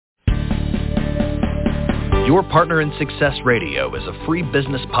Your Partner in Success Radio is a free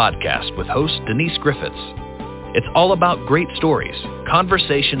business podcast with host Denise Griffiths. It's all about great stories,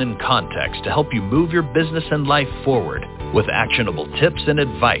 conversation, and context to help you move your business and life forward with actionable tips and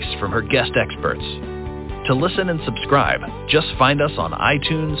advice from her guest experts. To listen and subscribe, just find us on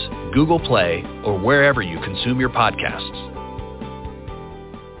iTunes, Google Play, or wherever you consume your podcasts.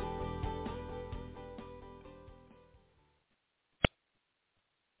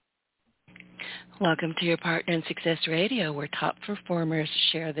 Welcome to Your Partner in Success Radio, where top performers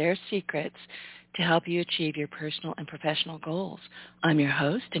share their secrets to help you achieve your personal and professional goals. I'm your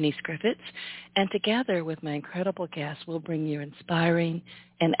host, Denise Griffiths, and together with my incredible guests, we'll bring you inspiring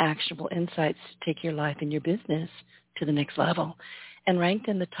and actionable insights to take your life and your business to the next level. And ranked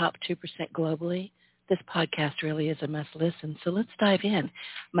in the top 2% globally, this podcast really is a must-listen. So let's dive in.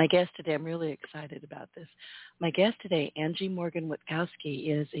 My guest today, I'm really excited about this. My guest today, Angie Witkowski,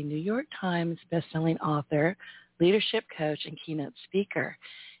 is a New York Times bestselling author, leadership coach, and keynote speaker.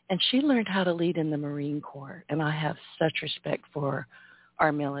 And she learned how to lead in the Marine Corps. And I have such respect for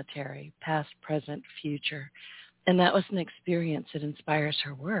our military, past, present, future. And that was an experience that inspires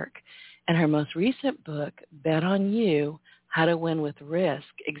her work. And her most recent book, Bet on You, How to Win with Risk,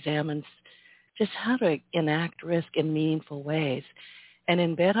 examines just how to enact risk in meaningful ways. And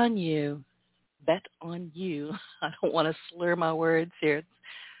in Bet on You, I don't want to slur my words here.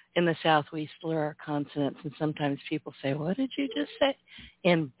 In the South, we slur our consonants, and sometimes people say, what did you just say?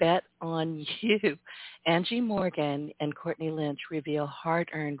 In Bet on You, Angie Morgan and Courtney Lynch reveal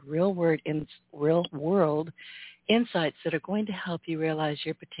hard-earned, real-world insights that are going to help you realize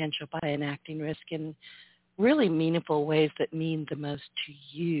your potential by enacting risk in really meaningful ways that mean the most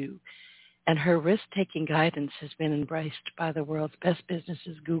to you. And her risk-taking guidance has been embraced by the world's best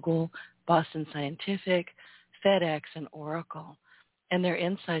businesses, Google, Boston Scientific, FedEx, and Oracle. And their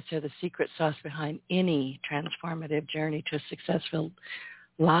insights are the secret sauce behind any transformative journey to a successful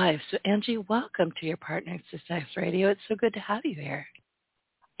life. So, Angie, welcome to Your Partner in Success Radio. It's so good to have you here.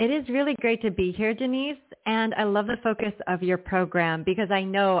 It is really great to be here, Denise, and I love the focus of your program because I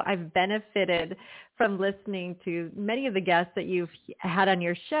know I've benefited from listening to many of the guests that you've had on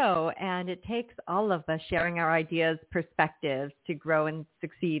your show, and it takes all of us sharing our ideas, perspectives to grow and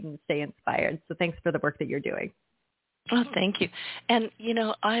succeed and stay inspired. So thanks for the work that you're doing. Oh, thank you. And,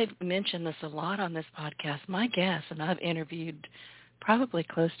 I've mentioned this a lot on this podcast. My guests, and I've interviewed probably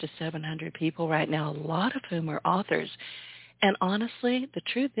close to 700 people right now, a lot of whom are authors. And honestly, the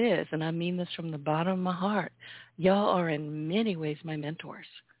truth is, and I mean this from the bottom of my heart, y'all are in many ways my mentors.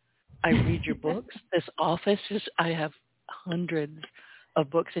 I read your books. This office I have hundreds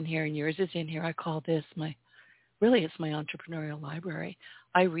of books in here, and yours is in here. I call this it's my entrepreneurial library.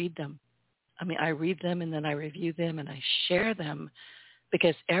 I read them. I read them and then I review them and I share them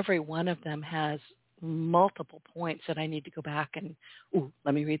because every one of them has multiple points that I need to go back and,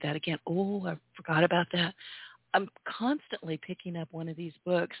 let me read that again. I forgot about that. I'm constantly picking up one of these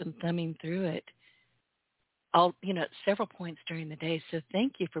books and thumbing through it several points during the day. So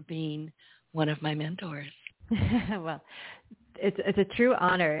thank you for being one of my mentors. Well, it's a true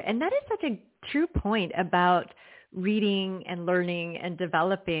honor. And that is such a true point about reading and learning and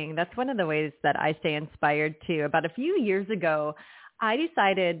developing. That's one of the ways that I stay inspired too. About a few years ago, I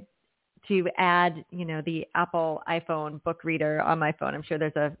decided to add, the Apple iPhone book reader on my phone. I'm sure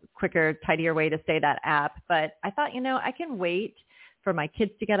there's a quicker, tidier way to say that app. But I thought, I can wait for my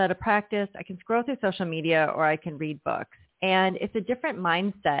kids to get out of practice. I can scroll through social media or I can read books. And it's a different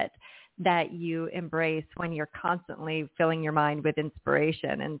mindset that you embrace when you're constantly filling your mind with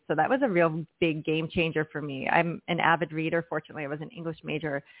inspiration. And so that was a real big game changer for me. I'm an avid reader. Fortunately, I was an English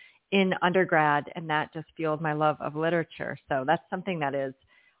major in undergrad, and that just fueled my love of literature. So that's something that is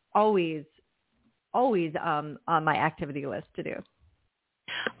always on my activity list to do.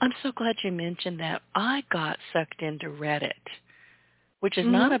 I'm so glad you mentioned that. I got sucked into Reddit, which is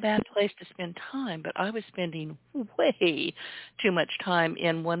not a bad place to spend time, but I was spending way too much time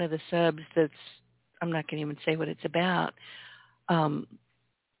in one of the subs I'm not going to even say what it's about.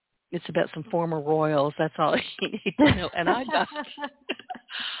 It's about some former royals. That's all you need to know. And I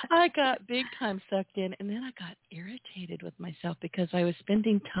got big time sucked in, and then I got irritated with myself because I was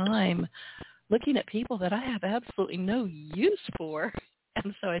spending time looking at people that I have absolutely no use for.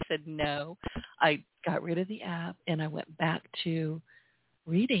 And so I said no. I got rid of the app, and I went back to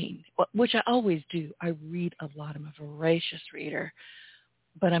reading, which I always do. I read a lot. I'm a voracious reader,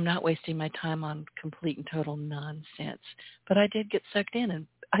 but I'm not wasting my time on complete and total nonsense. But I did get sucked in, and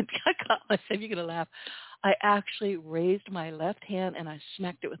I got myself, you're going to laugh, I actually raised my left hand and I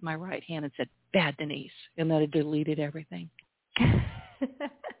smacked it with my right hand and said, "Bad Denise," and then I deleted everything.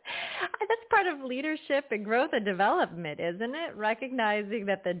 That's part of leadership and growth and development, isn't it? Recognizing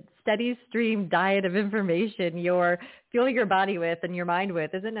that the steady stream diet of information you're fueling your body with and your mind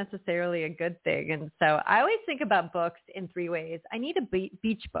with isn't necessarily a good thing. And so I always think about books in three ways. I need a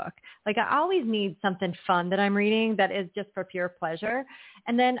beach book. Like I always need something fun that I'm reading that is just for pure pleasure.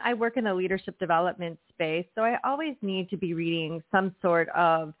 And then I work in the leadership development space. So I always need to be reading some sort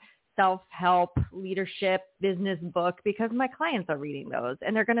of self-help, leadership, business book because my clients are reading those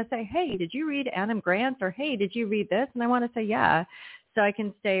and they're going to say, hey, did you read Adam Grant? Or hey, did you read this? And I want to say, yeah, so I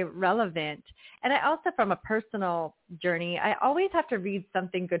can stay relevant. And I also, from a personal journey, I always have to read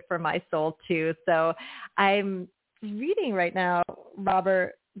something good for my soul too. So I'm reading right now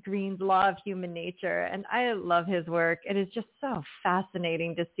Robert Greene's Law of Human Nature, and I love his work. It is just so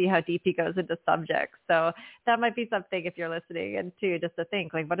fascinating to see how deep he goes into subjects. So that might be something if you're listening, and too, just to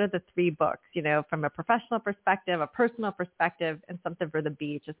think, like, what are the three books, from a professional perspective, a personal perspective, and something for the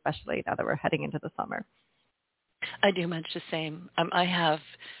beach, especially now that we're heading into the summer. I do much the same. I have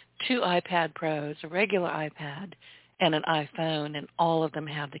 2 iPad Pros, a regular iPad, and an iPhone, and all of them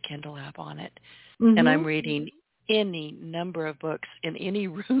have the Kindle app on it. Mm-hmm. And I'm reading any number of books in any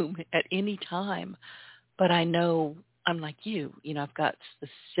room at any time. But I know I'm like you, I've got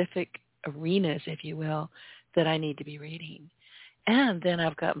specific arenas, if you will, that I need to be reading. And then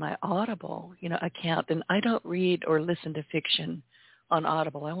I've got my Audible, account. And I don't read or listen to fiction on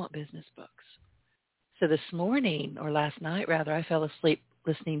Audible. I want business books. So this morning, or last night rather, I fell asleep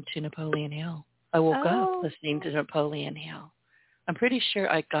listening to Napoleon Hill. I woke up listening to Napoleon Hill. I'm pretty sure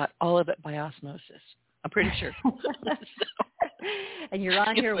I got all of it by osmosis. I'm pretty sure. And you're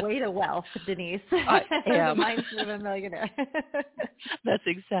on your way to wealth, Denise. I am. The mindset of a millionaire. That's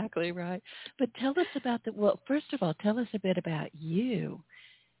exactly right. But tell us about first of all, tell us a bit about you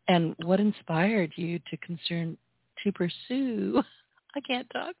and what inspired you to pursue, I can't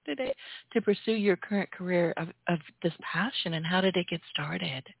talk today, to pursue your current career of this passion, and how did it get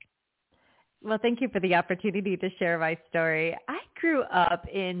started? Well, thank you for the opportunity to share my story. I grew up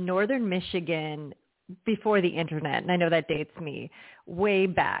in northern Michigan before the internet, and I know that dates me way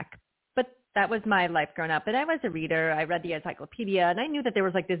back, but that was my life growing up. And I was a reader. I read the encyclopedia, and I knew that there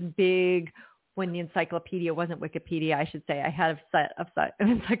was like this big, when the encyclopedia wasn't Wikipedia, I should say, I had a set of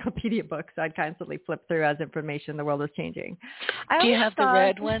encyclopedia books, so I'd constantly flip through as information. The world was changing. Do you have the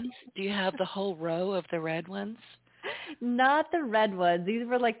red ones? Do you have the whole row of the red ones? Not the red ones. These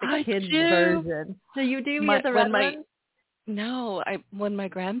were like the kids' version. So you do get the red ones? No, when my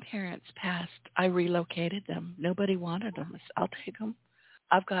grandparents passed, I relocated them. Nobody wanted them. I'll take them.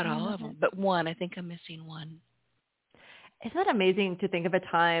 I've got all of them, but one. I think I'm missing one. Isn't that amazing to think of a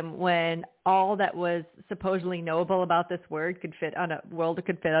time when all that was supposedly knowable about this could fit on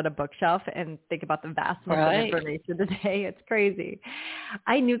a bookshelf, and think about the vastness of information today. It's crazy.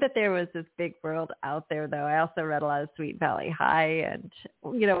 I knew that there was this big world out there, though. I also read a lot of Sweet Valley High and,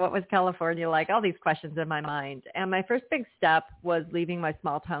 what was California like? All these questions in my mind. And my first big step was leaving my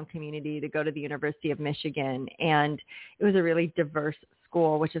small town community to go to the University of Michigan. And it was a really diverse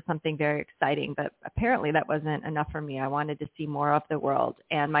school, which is something very exciting, but apparently that wasn't enough for me. I wanted to see more of the world.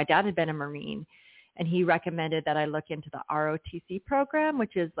 And my dad had been a Marine, and he recommended that I look into the ROTC program,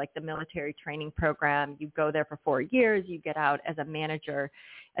 which is like the military training program. You go there for 4 years, you get out as a manager,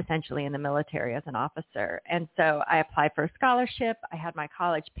 essentially in the military as an officer. And so I applied for a scholarship. I had my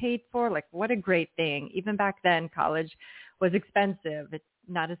college paid for. Like, what a great thing. Even back then, college was expensive. It's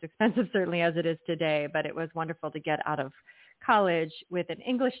not as expensive certainly as it is today, but it was wonderful to get out of college with an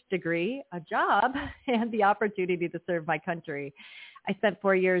English degree, a job, and the opportunity to serve my country. I spent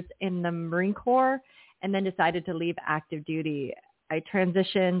 4 years in the Marine Corps and then decided to leave active duty. I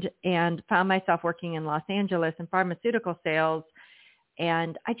transitioned and found myself working in Los Angeles in pharmaceutical sales.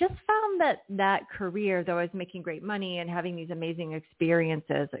 And I just found that career, though I was making great money and having these amazing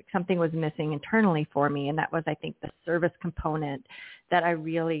experiences, like something was missing internally for me. And that was, I think, the service component that I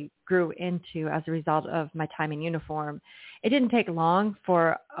really grew into as a result of my time in uniform. It didn't take long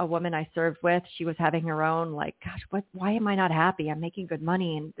for a woman I served with. She was having her own, like, gosh, why am I not happy? I'm making good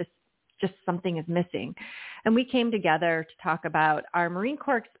money, and this just something is missing. And we came together to talk about our Marine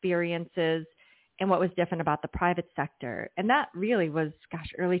Corps experiences and what was different about the private sector. And that really was,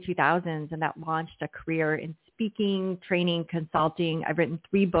 early 2000s, and that launched a career in speaking, training, consulting. I've written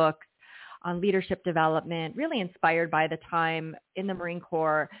 3 books on leadership development, really inspired by the time in the Marine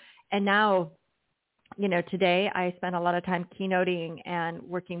Corps. And now, today I spend a lot of time keynoting and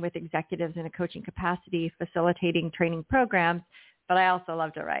working with executives in a coaching capacity, facilitating training programs, but I also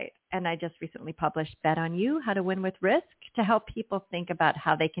love to write. And I just recently published Bet on You, How to Win with Risk, to help people think about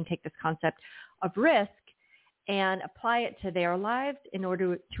how they can take this concept of risk and apply it to their lives in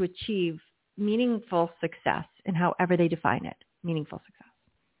order to achieve meaningful success in however they define it, meaningful success.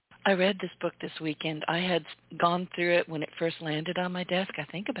 I read this book this weekend. I had gone through it when it first landed on my desk, I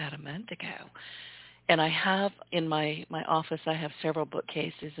think about a month ago. And I have in my office, I have several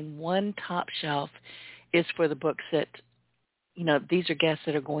bookcases, and one top shelf is for the books that, these are guests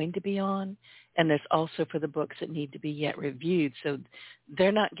that are going to be on, and there's also for the books that need to be yet reviewed. So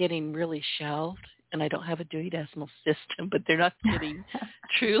they're not getting really shelved, and I don't have a Dewey Decimal System, but they're not getting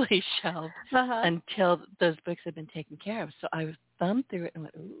truly shelved until those books have been taken care of. So I thumbed through it and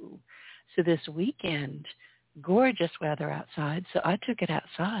went, ooh. So this weekend, gorgeous weather outside, so I took it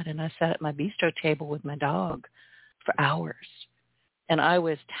outside and I sat at my bistro table with my dog for hours. And I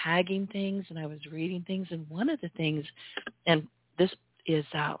was tagging things and I was reading things. And one of the things, and this is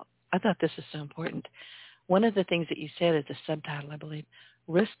out, I thought this is so important. One of the things that you said as a subtitle, I believe,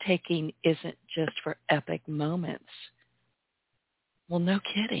 risk-taking isn't just for epic moments. Well, no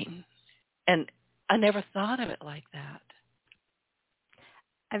kidding. And I never thought of it like that.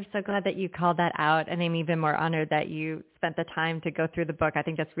 I'm so glad that you called that out, and I'm even more honored that you spent the time to go through the book. I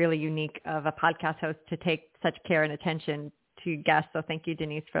think that's really unique of a podcast host to take such care and attention to guests. So thank you,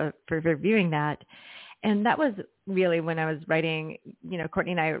 Denise, for reviewing that. And that was really when I was writing,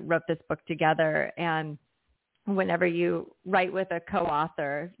 Courtney and I wrote this book together. And whenever you write with a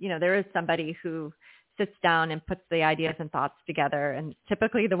co-author, there is somebody who sits down and puts the ideas and thoughts together, and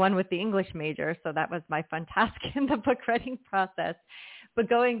typically the one with the English major. So that was my fun task in the book writing process. But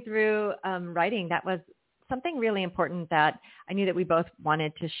going through writing, that was something really important that I knew that we both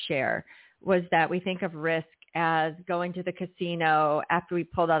wanted to share, was that we think of risk as going to the casino after we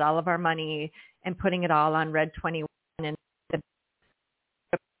pulled out all of our money and putting it all on Red 21, and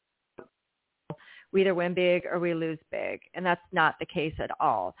we either win big or we lose big. And that's not the case at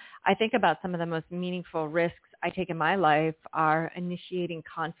all. I think about some of the most meaningful risks I take in my life are initiating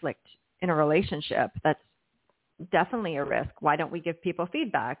conflict in a relationship. That's definitely a risk. Why don't we give people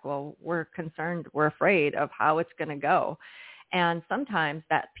feedback? Well, we're concerned, we're afraid of how it's going to go. And sometimes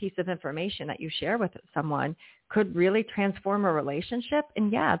that piece of information that you share with someone could really transform a relationship.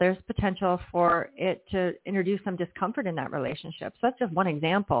 And yeah, there's potential for it to introduce some discomfort in that relationship. So that's just one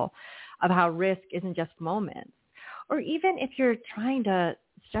example of how risk isn't just moments. Or even if you're trying to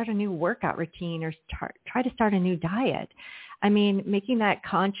start a new workout routine or try to start a new diet. I mean, making that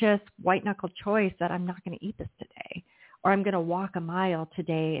conscious white knuckle choice that I'm not going to eat this today, or I'm going to walk a mile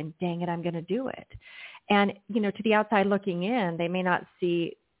today and dang it, I'm going to do it. And, to the outside looking in, they may not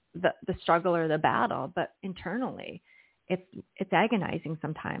see the struggle or the battle, but internally it's agonizing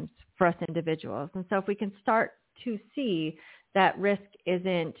sometimes for us individuals. And so if we can start to see that risk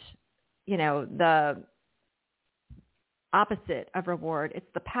isn't, the opposite of reward, it's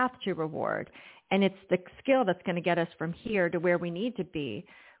the path to reward, and it's the skill that's going to get us from here to where we need to be,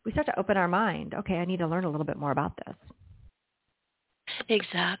 we start to open our mind. Okay, I need to learn a little bit more about this.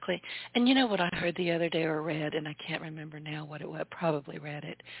 Exactly. And you know what I heard the other day or read, and I can't remember now what it was, probably read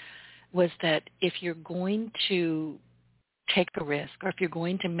it, was that if you're going to take a risk, or if you're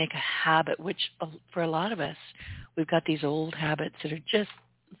going to make a habit, which for a lot of us, we've got these old habits that are just,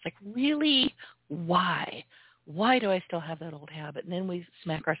 it's like, really, why? Why do I still have that old habit? And then we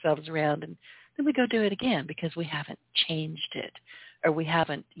smack ourselves around, and then we go do it again because we haven't changed it, or we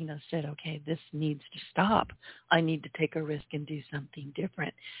haven't, said, okay, this needs to stop. I need to take a risk and do something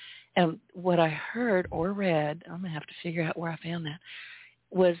different. And what I heard or read, I'm going to have to figure out where I found that,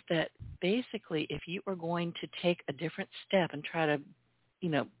 was that basically if you are going to take a different step and try to,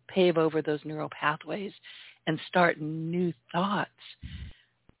 pave over those neural pathways and start new thoughts,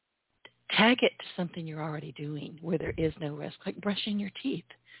 tag it to something you're already doing where there is no risk, like brushing your teeth.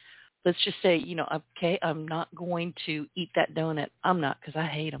 Let's just say, okay, I'm not going to eat that donut. I'm not, because I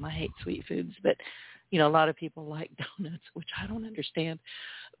hate them. I hate sweet foods. But, a lot of people like donuts, which I don't understand.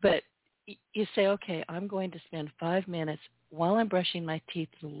 But you say, okay, I'm going to spend 5 minutes while I'm brushing my teeth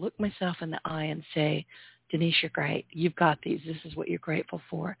to look myself in the eye and say, Denise, you're great. You've got these. This is what you're grateful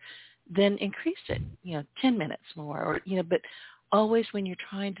for. Then increase it, 10 minutes more. Or, but always when you're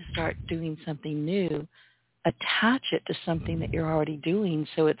trying to start doing something new, attach it to something that you're already doing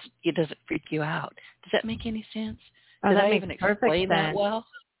so it doesn't freak you out. Does that make any sense? Did I even explain that well?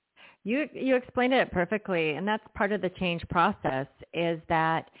 You explained it perfectly, and that's part of the change process, is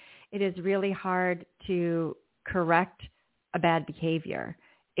that it is really hard to correct a bad behavior.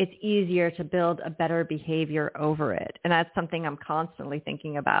 It's easier to build a better behavior over it, and that's something I'm constantly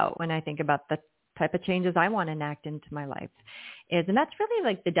thinking about when I think about the type of changes I want to enact into my life. And that's really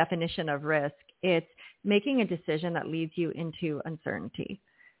like the definition of risk. It's making a decision that leads you into uncertainty.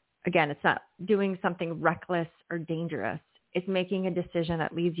 Again, it's not doing something reckless or dangerous. It's making a decision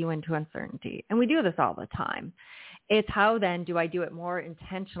that leads you into uncertainty. And we do this all the time. It's how then do I do it more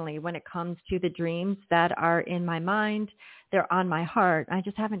intentionally when it comes to the dreams that are in my mind, they're on my heart. I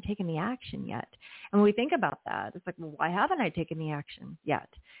just haven't taken the action yet. And when we think about that, it's like, well, why haven't I taken the action yet?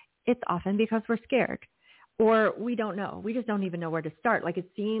 It's often because we're scared or we don't know. We just don't even know where to start. Like it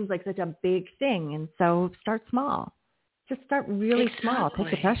seems like such a big thing. And so start small. Just start really small.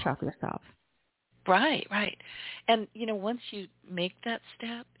 Take the pressure off yourself. Right. And, once you make that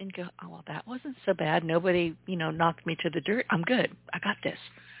step and go, oh, well, that wasn't so bad. Nobody, knocked me to the dirt. I'm good. I got this.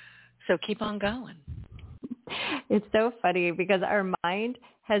 So keep on going. It's so funny because our mind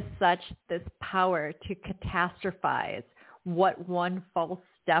has such this power to catastrophize what one false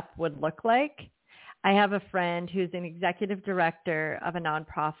step would look like. I have a friend who's an executive director of a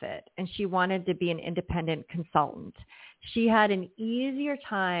nonprofit, and she wanted to be an independent consultant. She had an easier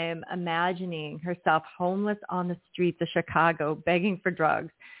time imagining herself homeless on the streets of Chicago begging for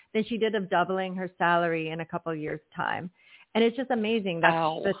drugs than she did of doubling her salary in a couple of years' time. And it's just amazing.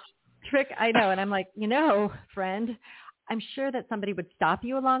 That's the trick. I know. And I'm like, friend, I'm sure that somebody would stop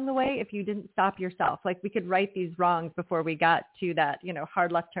you along the way if you didn't stop yourself. Like we could right these wrongs before we got to that,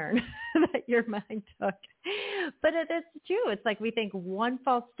 hard left turn that your mind took. But it's true. It's like we think one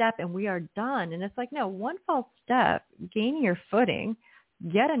false step and we are done. And it's like, no, one false step, gain your footing,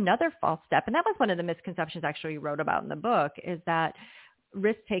 yet another false step. And that was one of the misconceptions actually you wrote about in the book is that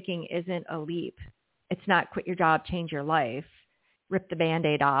risk-taking isn't a leap. It's not quit your job, change your life, rip the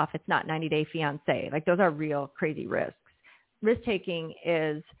Band-Aid off. It's not 90-day fiance. Like those are real crazy risks. Risk-taking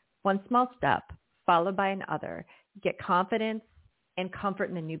is one small step followed by another. Get confidence and comfort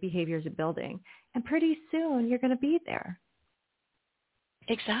in the new behaviors you're building. And pretty soon you're going to be there.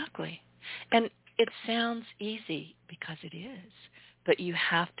 Exactly. And it sounds easy because it is, but you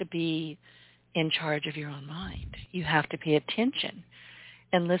have to be in charge of your own mind. You have to pay attention.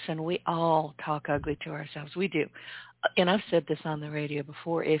 And listen, we all talk ugly to ourselves. We do. And I've said this on the radio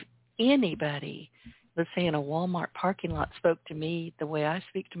before. If anybody, let's say in a Walmart parking lot, spoke to me the way I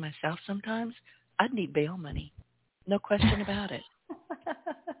speak to myself sometimes, I'd need bail money. No question about it.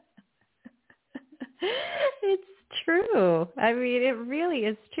 It's true. I mean, it really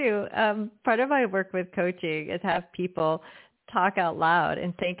is true. Part of my work with coaching is have people talk out loud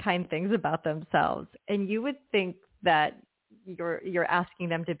and say kind things about themselves. And you would think that you're asking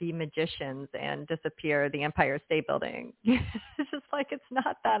them to be magicians and disappear the Empire State Building. It's just like it's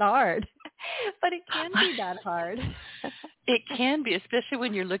not that hard, but it can be that hard. It can be, especially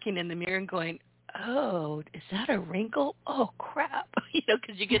when you're looking in the mirror and going, oh, is that a wrinkle? Oh, crap.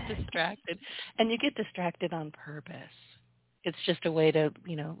 Because you get distracted, and you get distracted on purpose. It's just a way to,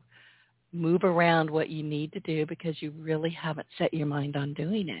 move around what you need to do because you really haven't set your mind on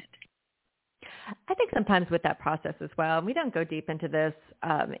doing it. I think sometimes with that process as well, we don't go deep into this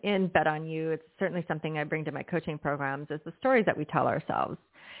in Bet on You. It's certainly something I bring to my coaching programs is the stories that we tell ourselves.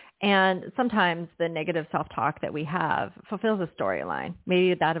 And sometimes the negative self-talk that we have fulfills a storyline,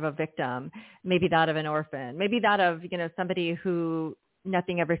 maybe that of a victim, maybe that of an orphan, maybe that of, somebody who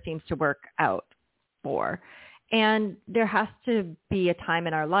nothing ever seems to work out for. And there has to be a time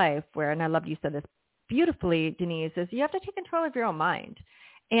in our life where, and I love you said this beautifully, Denise, is you have to take control of your own mind.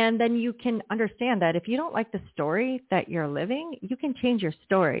 And then you can understand that if you don't like the story that you're living, you can change your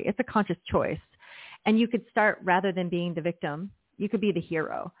story. It's a conscious choice. And you could start, rather than being the victim, you could be the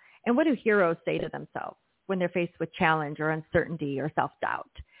hero. And what do heroes say to themselves when they're faced with challenge or uncertainty or self-doubt?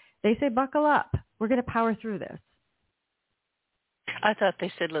 They say, buckle up. We're going to power through this. I thought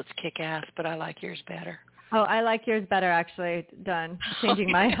they said, let's kick ass, but I like yours better. Oh, I like yours better, actually. Done. I'll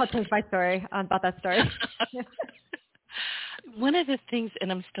change my story about that story. One of the things,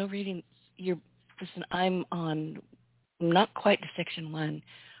 and I'm still reading listen, I'm on not quite to section 1.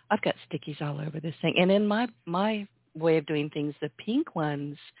 I've got stickies all over this thing. And in my way of doing things, the pink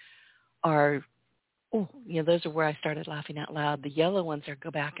ones are, those are where I started laughing out loud. The yellow ones are go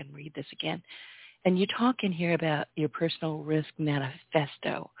back and read this again. And you talk in here about your personal risk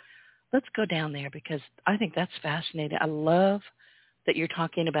manifesto. Let's go down there because I think that's fascinating. I love that you're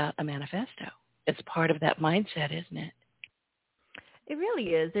talking about a manifesto. It's part of that mindset, isn't it? It really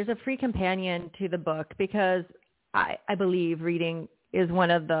is. There's a free companion to the book because I believe reading is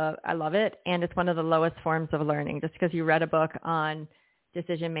I love it, and it's one of the lowest forms of learning. Just because you read a book on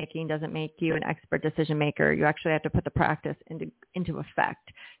decision making doesn't make you an expert decision maker. You actually have to put the practice into effect.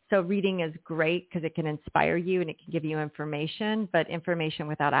 So reading is great because it can inspire you and it can give you information, but information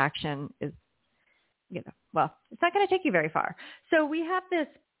without action is, it's not going to take you very far. So we have this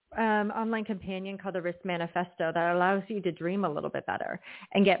online companion called the Risk Manifesto that allows you to dream a little bit better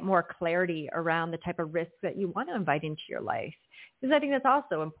and get more clarity around the type of risks that you want to invite into your life. Because I think that's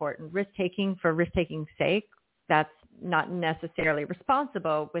also important. Risk-taking for risk-taking's sake, that's not necessarily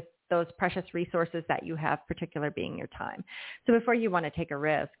responsible with those precious resources that you have, particularly being your time. So before you want to take a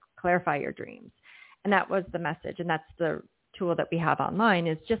risk, clarify your dreams. And that was the message. And that's the tool that we have online,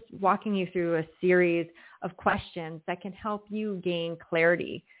 is just walking you through a series of questions that can help you gain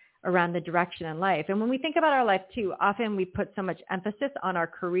clarity around the direction in life. And when we think about our life too, often we put so much emphasis on our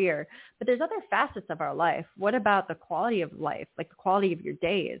career, but there's other facets of our life. What about the quality of life, like the quality of your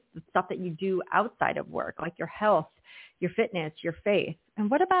days, the stuff that you do outside of work, like your health, your fitness, your faith? And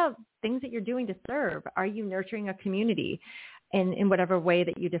what about things that you're doing to serve? Are you nurturing a community in whatever way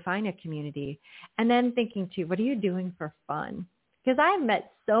that you define a community? And then thinking too, what are you doing for fun? Because I've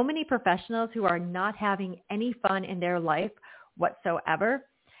met so many professionals who are not having any fun in their life whatsoever.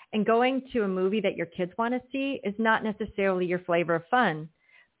 And going to a movie that your kids want to see is not necessarily your flavor of fun,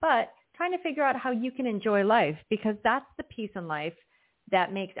 but trying to figure out how you can enjoy life, because that's the piece in life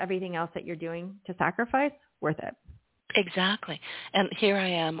that makes everything else that you're doing to sacrifice worth it. Exactly. And here I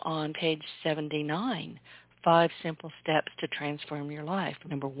am on page 79, 5 simple steps to transform your life.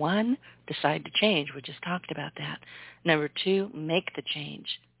 Number 1, decide to change. We just talked about that. Number 2, make the change.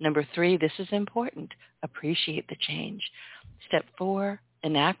 Number 3, this is important, appreciate the change. Step 4,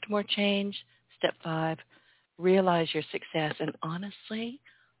 enact more change. Step 5, realize your success. And honestly,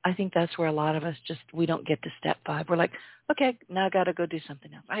 I think that's where a lot of us we don't get to step 5. We're like, okay, now I got to go do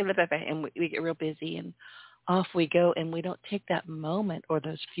something else. And we get real busy and off we go. And we don't take that moment or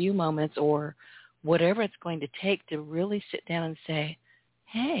those few moments or whatever it's going to take to really sit down and say,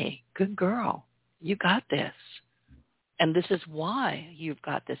 hey, good girl, you got this. And this is why you've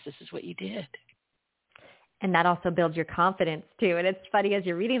got this. This is what you did. And that also builds your confidence too. And it's funny, as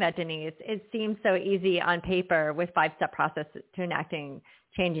you're reading that, Denise, it seems so easy on paper with 5-step process to enacting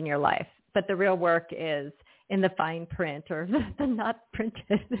change in your life. But the real work is in the fine print, or the not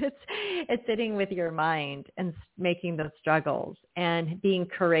printed. It's sitting with your mind and making those struggles and being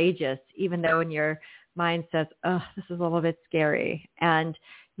courageous, even though in your mind says, oh, this is a little bit scary. And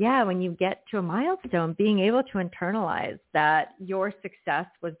yeah, when you get to a milestone, being able to internalize that your success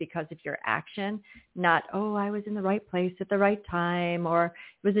was because of your action, not, oh, I was in the right place at the right time, or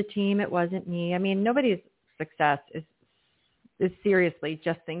it was a team, it wasn't me. I mean, nobody's success is seriously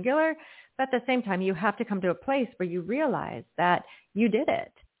just singular. But at the same time, you have to come to a place where you realize that you did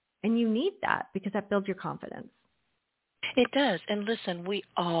it. And you need that, because that builds your confidence. It does. And listen, we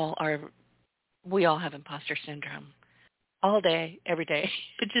all have imposter syndrome. All day, every day.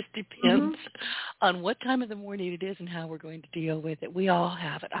 It just depends on what time of the morning it is and how we're going to deal with it. We all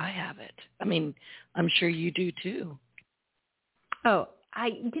have it. I have it. I mean, I'm sure you do too. Oh,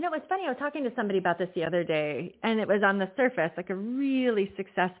 it's funny. I was talking to somebody about this the other day, and it was on the surface, like a really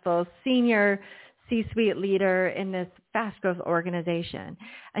successful senior C-suite leader in this fast growth organization.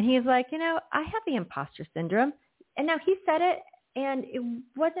 And he's like, I have the imposter syndrome. And now he said it, and it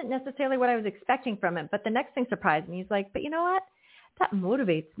wasn't necessarily what I was expecting from him. But the next thing surprised me. He's like, but you know what? That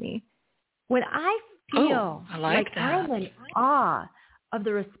motivates me. When I feel like I'm in awe of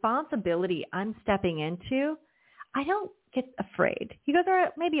the responsibility I'm stepping into, I don't get afraid. He goes,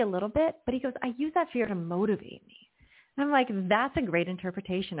 or maybe a little bit, but he goes, I use that fear to motivate me. And I'm like, that's a great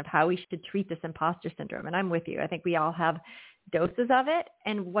interpretation of how we should treat this imposter syndrome. And I'm with you. I think we all have doses of it.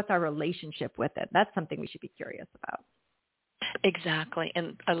 And what's our relationship with it? That's something we should be curious about. Exactly.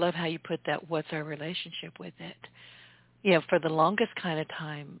 And I love how you put that, what's our relationship with it? For the longest kind of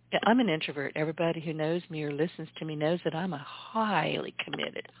time, I'm an introvert. Everybody who knows me or listens to me knows that I'm a highly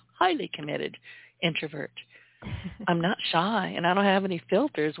committed introvert. I'm not shy, and I don't have any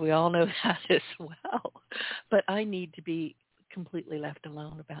filters. We all know that as well. But I need to be completely left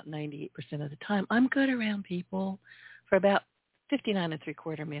alone about 98% of the time. I'm good around people for about 59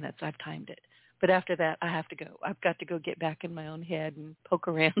 3/4 minutes. I've timed it. But after that, I have to go. I've got to go get back in my own head and poke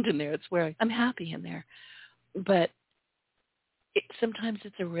around in there. It's where I'm happy in there. But sometimes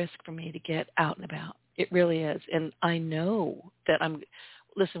it's a risk for me to get out and about. It really is. And I know that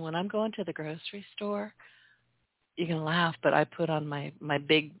listen, when I'm going to the grocery store, you can laugh, but I put on my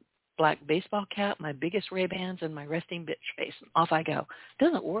big black baseball cap, my biggest Ray-Bans, and my resting bitch face, and off I go. It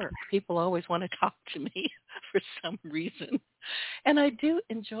doesn't work. People always want to talk to me for some reason. And I do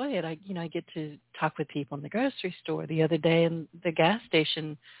enjoy it. I get to talk with people in the grocery store. The other day in the gas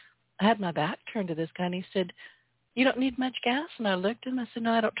station, I had my back turned to this guy, and he said, you don't need much gas? And I looked at him, I said,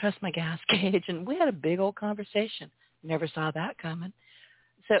 no, I don't trust my gas gauge. And we had a big old conversation. Never saw that coming.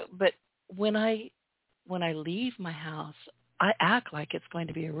 So, but when I leave my house, I act like it's going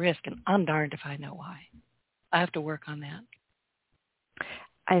to be a risk, and I'm darned if I know why. I have to work on that.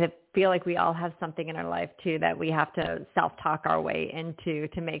 I feel like we all have something in our life, too, that we have to self-talk our way into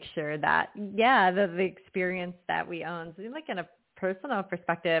to make sure that, the experience that we own. So like in a personal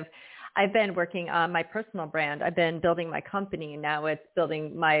perspective, I've been working on my personal brand. I've been building my company. Now it's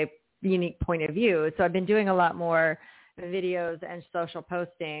building my unique point of view. So I've been doing a lot more videos and social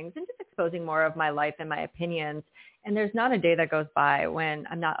postings and just exposing more of my life and my opinions. And there's not a day that goes by when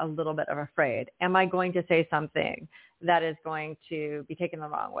I'm not a little bit of afraid. Am I going to say something that is going to be taken the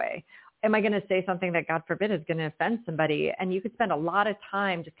wrong way? Am I going to say something that, God forbid, is going to offend somebody? And you could spend a lot of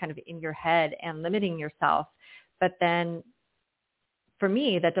time just kind of in your head and limiting yourself. But then for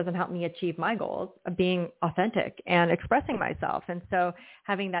me, that doesn't help me achieve my goals of being authentic and expressing myself. And so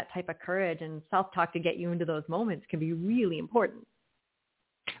having that type of courage and self-talk to get you into those moments can be really important.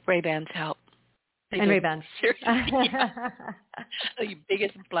 Ray-Bans help. And Ray-Bans. Seriously. Yeah. The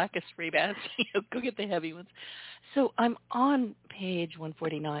biggest and blackest Ray-Bans. Go get the heavy ones. So I'm on page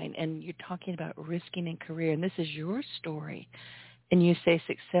 149, and you're talking about risking in career, and this is your story. And you say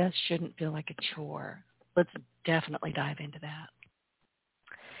success shouldn't feel like a chore. Let's definitely dive into that.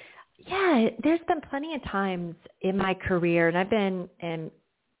 Yeah, there's been plenty of times in my career, and I've been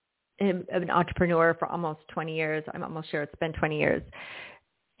an entrepreneur for almost 20 years. I'm almost sure it's been 20 years.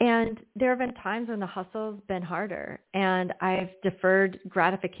 And there have been times when the hustle's been harder, and I've deferred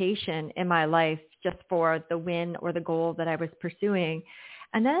gratification in my life just for the win or the goal that I was pursuing.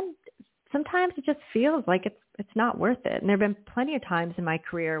 And then sometimes it just feels like it's not worth it. And there have been plenty of times in my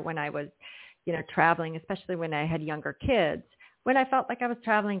career when I was, traveling, especially when I had younger kids, when I felt like I was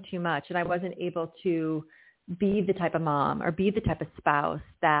traveling too much and I wasn't able to be the type of mom or be the type of spouse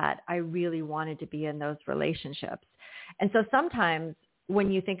that I really wanted to be in those relationships. And so sometimes when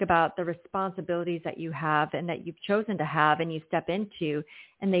you think about the responsibilities that you have and that you've chosen to have and you step into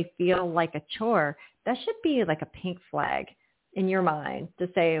and they feel like a chore, that should be like a pink flag in your mind to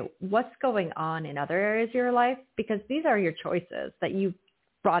say, what's going on in other areas of your life? Because these are your choices that you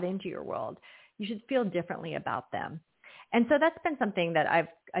brought into your world. You should feel differently about them. And so that's been something that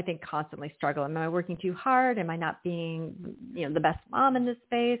I think constantly struggle. Am I working too hard? Am I not being, the best mom in this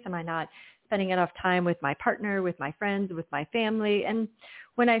space? Am I not spending enough time with my partner, with my friends, with my family? And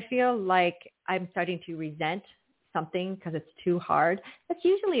when I feel like I'm starting to resent something because it's too hard, that's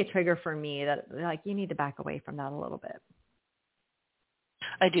usually a trigger for me that like you need to back away from that a little bit.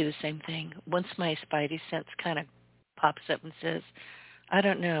 I do the same thing. Once my spidey sense kind of pops up and says, I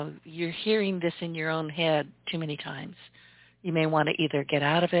don't know, you're hearing this in your own head too many times. You may want to either get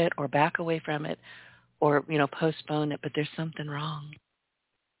out of it or back away from it or, postpone it, but there's something wrong.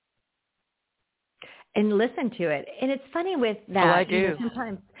 And listen to it. And it's funny with that. Oh, I do.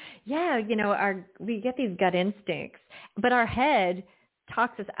 Sometimes, we get these gut instincts, but our head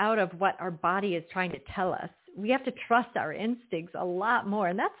talks us out of what our body is trying to tell us. We have to trust our instincts a lot more.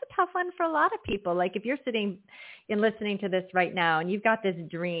 And that's a tough one for a lot of people. Like if you're sitting and listening to this right now and you've got this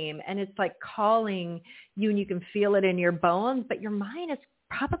dream and it's like calling you and you can feel it in your bones, but your mind is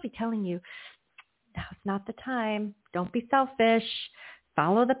probably telling you, now's not the time. Don't be selfish.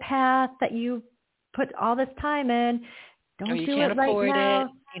 Follow the path that you put all this time in. Don't do it right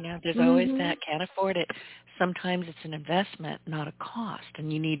now. There's always that, can't afford it. Sometimes it's an investment, not a cost,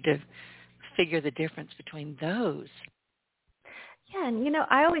 and you need to figure the difference between those. Yeah, and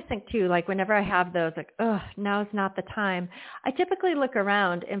I always think too, like whenever I have those, like, now's not the time, I typically look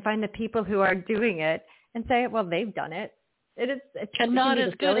around and find the people who are doing it and say, well, they've done it. It's and not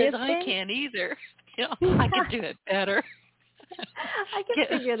as good as I can either. I can do it better. I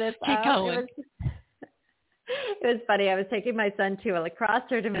can figure this out. Keep going. It was funny. I was taking my son to a lacrosse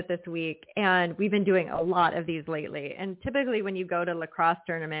tournament this week, and we've been doing a lot of these lately. And typically when you go to lacrosse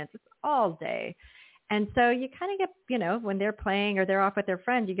tournaments, it's all day. And so you kind of get, when they're playing or they're off with their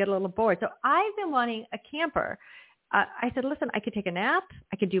friends, you get a little bored. So I've been wanting a camper. I said, listen, I could take a nap.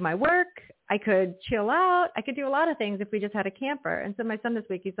 I could do my work. I could chill out. I could do a lot of things if we just had a camper. And so my son this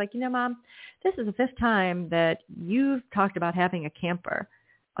week, he's like, Mom, this is the 5th time that you've talked about having a camper.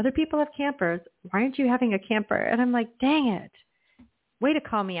 Other people have campers. Why aren't you having a camper? And I'm like, dang it. Way to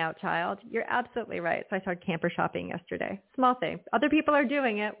call me out, child. You're absolutely right. So I started camper shopping yesterday. Small thing. Other people are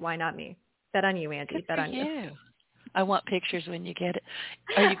doing it. Why not me? Bet on you, Angie. Good Bet for on you. I want pictures when you get it.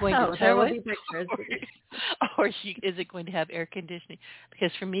 Are you going to tow there will it? Be pictures. Or is it going to have air conditioning?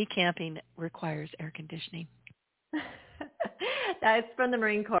 Because for me, camping requires air conditioning. That's from the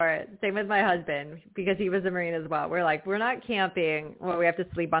Marine Corps. Same with my husband, because he was a Marine as well. We're like, we're not camping where we have to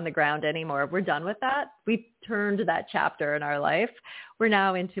sleep on the ground anymore. We're done with that. We turned that chapter in our life. We're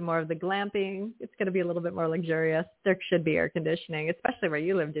now into more of the glamping. It's going to be a little bit more luxurious. There should be air conditioning, especially where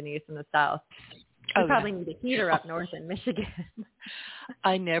you live, Denise, in the South. You probably need a heater up north in Michigan.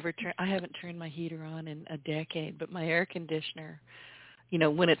 I haven't turned my heater on in a decade, but my air conditioner,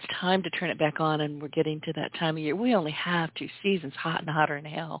 when it's time to turn it back on and we're getting to that time of year, we only have 2 seasons, hot and hotter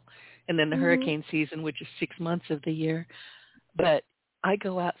than hell, and then the hurricane season, which is 6 months of the year. But I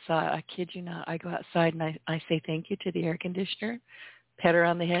go outside, I kid you not, I go outside and I say thank you to the air conditioner, pet her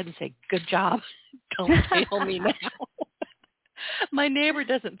on the head and say, good job, don't fail me now. My neighbor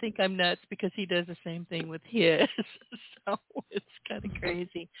doesn't think I'm nuts because he does the same thing with his, so it's kind of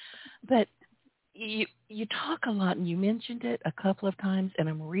crazy. But you talk a lot, and you mentioned it a couple of times, and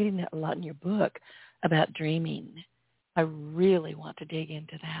I'm reading that a lot in your book about dreaming. I really want to dig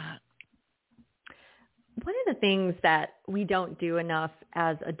into that. One of the things that we don't do enough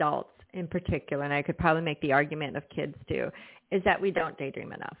as adults in particular, and I could probably make the argument of kids too, is that we don't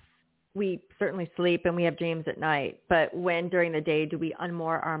daydream enough. We certainly sleep and we have dreams at night, but when during the day do we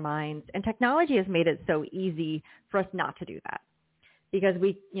unmoor our minds? And technology has made it so easy for us not to do that. Because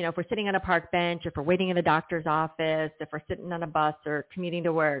if we're sitting on a park bench, if we're waiting in the doctor's office, if we're sitting on a bus or commuting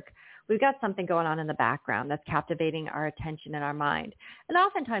to work, we've got something going on in the background that's captivating our attention and our mind. And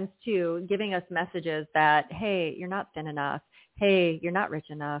oftentimes too, giving us messages that, hey, you're not thin enough. Hey, you're not rich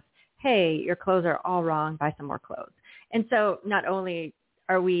enough. Hey, your clothes are all wrong. Buy some more clothes. And so not only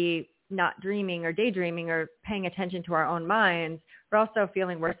are we not dreaming or daydreaming or paying attention to our own minds, we're also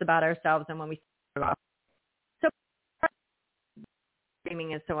feeling worse about ourselves than when we start off. So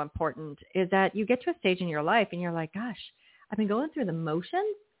dreaming is so important is that you get to a stage in your life and you're like, gosh, I've been going through the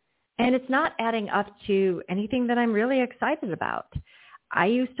motions and it's not adding up to anything that I'm really excited about. I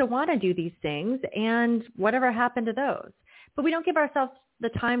used to want to do these things and whatever happened to those. But we don't give ourselves the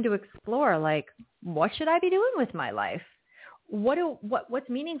time to explore, like, what should I be doing with my life? What's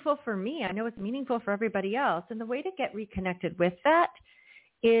meaningful for me? I know it's meaningful for everybody else. And the way to get reconnected with that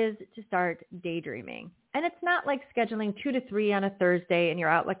is to start daydreaming. And it's not like scheduling 2 to 3 on a Thursday in your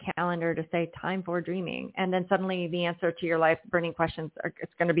Outlook calendar to say time for dreaming. And then suddenly the answer to your life burning questions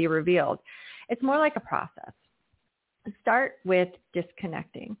it's going to be revealed. It's more like a process. Start with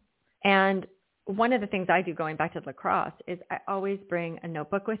disconnecting. And one of the things I do going back to lacrosse is I always bring a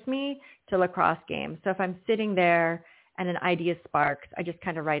notebook with me to lacrosse games. So if I'm sitting there and an idea sparks, I just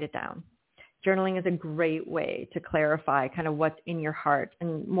kind of write it down. Journaling is a great way to clarify kind of what's in your heart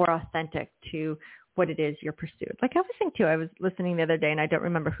and more authentic to what it is you're pursued. Like I was listening the other day, and I don't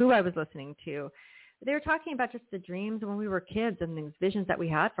remember who I was listening to. They were talking about just the dreams when we were kids and these visions that we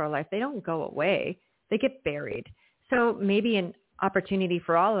had for our life. They don't go away. They get buried. So maybe an opportunity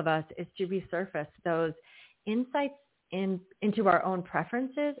for all of us is to resurface those insights into our own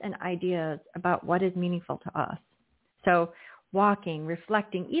preferences and ideas about what is meaningful to us. So walking,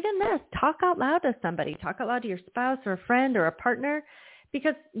 reflecting, even this, talk out loud to somebody, talk out loud to your spouse or a friend or a partner,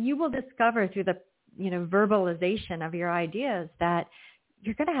 because you will discover through the verbalization of your ideas that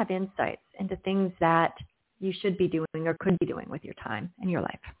you're going to have insights into things that you should be doing or could be doing with your time and your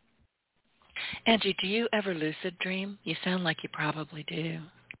life. Angie, do you ever lucid dream? You sound like you probably do.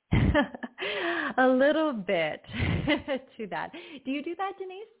 A little bit to that. Do you do that,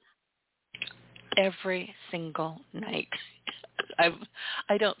 Denise? Every single night.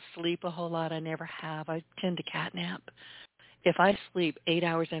 I don't sleep a whole lot. I never have. I tend to catnap. If I sleep 8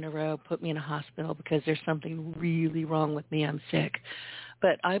 hours in a row, put me in a hospital because there's something really wrong with me. I'm sick.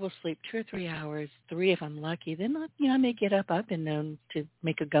 But I will sleep 2 or 3 hours, 3 if I'm lucky. Then I may get up. I've been known to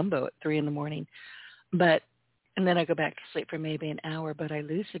make a gumbo at 3 in the morning. And then I go back to sleep for maybe an hour, but I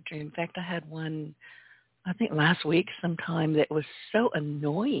lucid dream. In fact, I had one, I think last week sometime, that was so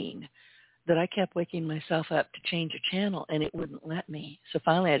annoying that I kept waking myself up to change a channel, and it wouldn't let me. So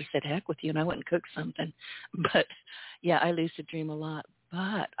finally I just said, heck with you, and I went and cooked something. But, yeah, I lucid dream a lot,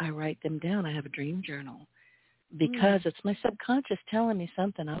 but I write them down. I have a dream journal because it's my subconscious telling me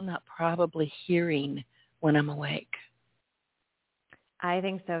something I'm not probably hearing when I'm awake. I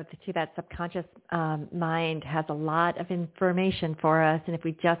think so, too. That subconscious mind has a lot of information for us, and if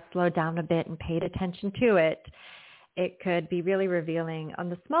we just slowed down a bit and paid attention to it, it could be really revealing on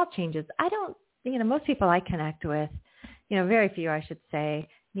the small changes. Most people I connect with, very few, I should say,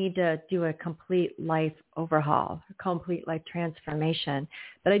 need to do a complete life overhaul, a complete life transformation.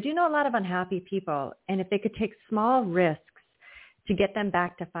 But I do know a lot of unhappy people, and if they could take small risks to get them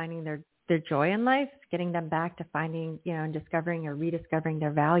back to finding their joy in life, getting them back to finding, and discovering or rediscovering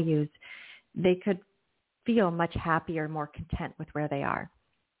their values, they could feel much happier, more content with where they are.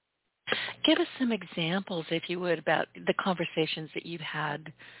 Give us some examples, if you would, about the conversations that you've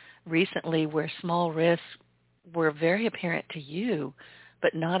had recently where small risks were very apparent to you,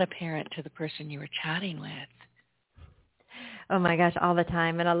 but not apparent to the person you were chatting with. Oh my gosh, all the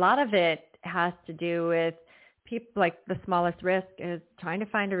time. And a lot of it has to do with people, like the smallest risk is trying to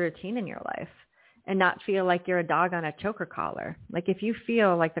find a routine in your life and not feel like you're a dog on a choker collar. Like if you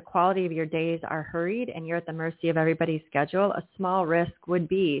feel like the quality of your days are hurried and you're at the mercy of everybody's schedule, a small risk would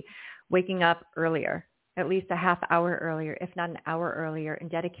be waking up earlier, at least a half hour earlier, if not an hour earlier, and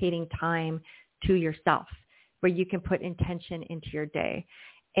dedicating time to yourself where you can put intention into your day.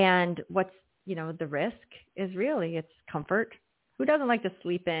 And what's, the risk is really, it's comfort. Who doesn't like to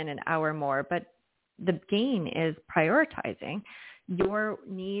sleep in an hour more? But the gain is prioritizing your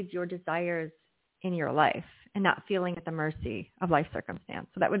needs, your desires in your life and not feeling at the mercy of life circumstance.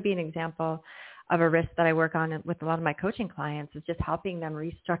 So that would be an example of a risk that I work on with a lot of my coaching clients, is just helping them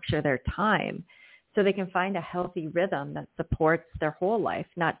restructure their time so they can find a healthy rhythm that supports their whole life,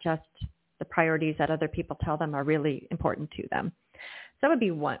 not just the priorities that other people tell them are really important to them. So that would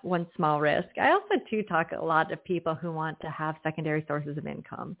be one small risk. I also, too, talk a lot of people who want to have secondary sources of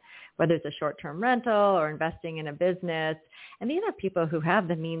income, whether it's a short-term rental or investing in a business. And these are people who have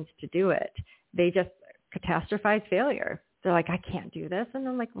the means to do it. They just catastrophize failure. They're like, I can't do this. And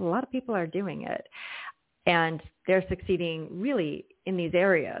I'm like, well, a lot of people are doing it. And they're succeeding really in these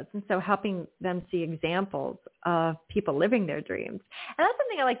areas. And so helping them see examples of people living their dreams. And that's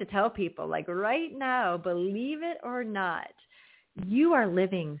something I like to tell people, like right now, believe it or not, you are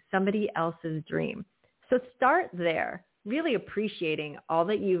living somebody else's dream. So start there, really appreciating all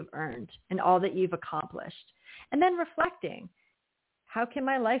that you've earned and all that you've accomplished. And then reflecting, how can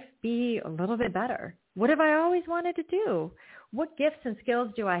my life be a little bit better? What have I always wanted to do? What gifts and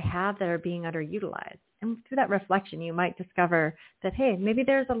skills do I have that are being underutilized? And through that reflection, you might discover that, hey, maybe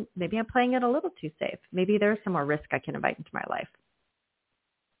I'm playing it a little too safe. Maybe there's some more risk I can invite into my life.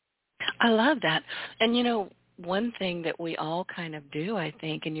 I love that. And, one thing that we all kind of do, I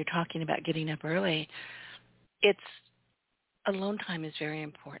think, and you're talking about getting up early, alone time is very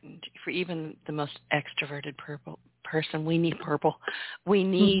important for even the most extroverted person. We need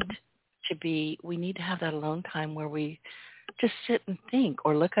We need to have that alone time where we just sit and think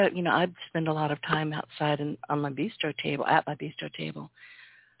or look at, I spend a lot of time outside and at my bistro table,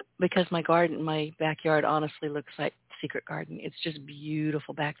 because my backyard honestly looks like secret garden. It's just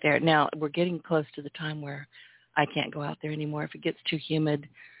beautiful back there. Now, we're getting close to the time where I can't go out there anymore. If it gets too humid,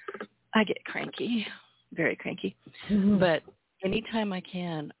 I get cranky, very cranky. Mm-hmm. But anytime I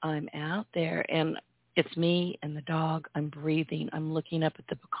can, I'm out there, and it's me and the dog. I'm breathing. I'm looking up at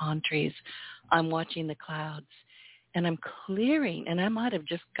the pecan trees. I'm watching the clouds, and I'm clearing. And I might have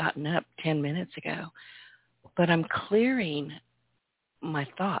just gotten up 10 minutes ago, but I'm clearing my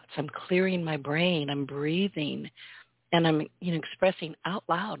thoughts. I'm clearing my brain. I'm breathing, and I'm expressing out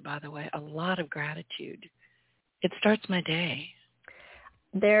loud, by the way, a lot of gratitude. It starts my day.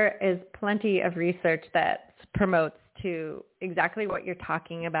 There is plenty of research that promotes to exactly what you're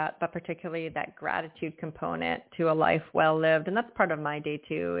talking about, but particularly that gratitude component to a life well lived. And that's part of my day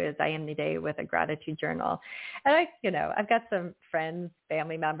too, is I end the day with a gratitude journal. And I've got some friends,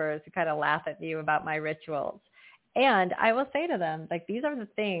 family members who kind of laugh at me about my rituals. And I will say to them, like, these are the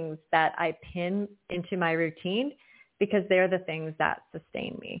things that I pin into my routine because they're the things that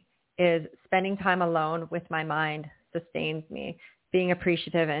sustain me. Is spending time alone with my mind sustains me. Being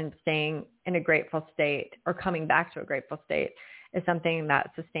appreciative and staying in a grateful state or coming back to a grateful state is something that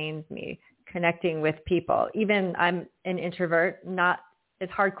sustains me. Connecting with people. Even I'm an introvert, not as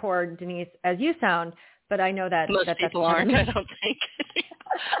hardcore, Denise, as you sound, but I know that most people aren't, I don't think.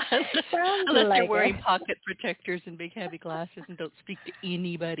 Unless they're wearing pocket protectors and big heavy glasses and don't speak to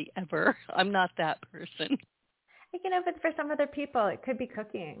anybody ever. I'm not that person. But for some other people, it could be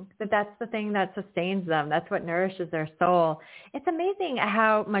cooking. That's the thing that sustains them. That's what nourishes their soul. It's amazing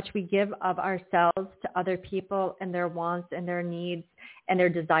how much we give of ourselves to other people and their wants and their needs and their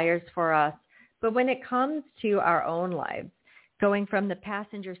desires for us. But when it comes to our own lives, going from the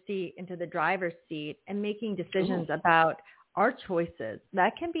passenger seat into the driver's seat and making decisions about our choices,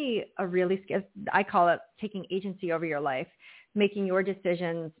 that can be I call it taking agency over your life, making your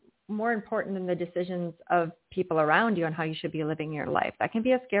decisions more important than the decisions of people around you on how you should be living your life. That can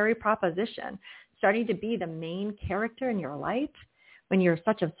be a scary proposition. Starting to be the main character in your life when you're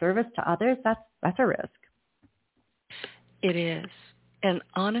such of service to others, that's a risk. It is. And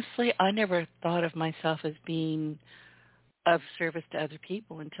honestly, I never thought of myself as being of service to other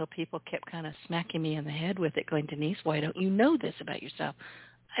people until people kept kind of smacking me in the head with it, going, Denise, why don't you know this about yourself?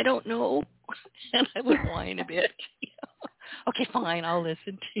 I don't know. And I would whine a bit. Okay, fine, I'll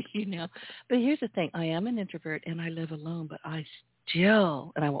listen to you now. But here's the thing. I am an introvert and I live alone, but I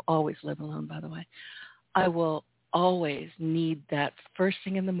still, and I will always live alone, by the way, I will always need that first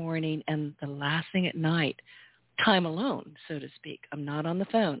thing in the morning and the last thing at night, time alone, so to speak. I'm not on the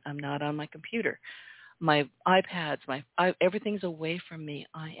phone. I'm not on my computer. My iPads, everything's away from me.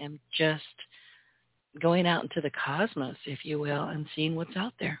 I am just going out into the cosmos, if you will, and seeing what's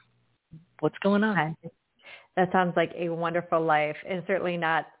out there. What's going on? That sounds like a wonderful life, and certainly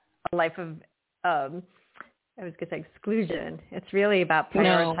not a life of, I was going to say exclusion. It's really about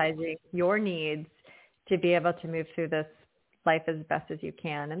prioritizing your needs to be able to move through this life as best as you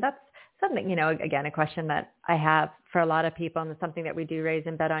can. And that's something, again, a question that I have for a lot of people, and it's something that we do raise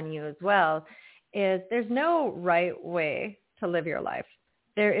in Bet on You as well, is there's no right way to live your life.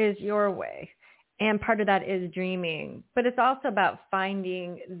 There is your way. And part of that is dreaming, but it's also about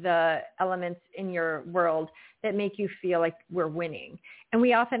finding the elements in your world that make you feel like we're winning. And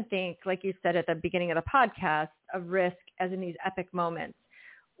we often think, like you said at the beginning of the podcast, of risk as in these epic moments.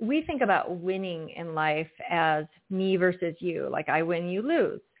 We think about winning in life as me versus you, like I win, you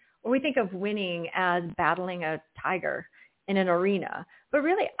lose. Or we think of winning as battling a tiger in an arena. But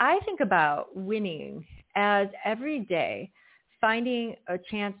really, I think about winning as every day finding a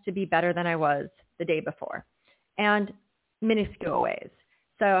chance to be better than I was the day before, and minuscule ways.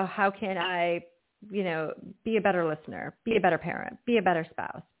 So how can I, be a better listener, be a better parent, be a better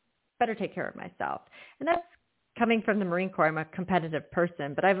spouse, better take care of myself? And that's coming from the Marine Corps. I'm a competitive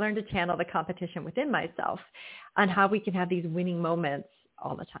person, but I've learned to channel the competition within myself on how we can have these winning moments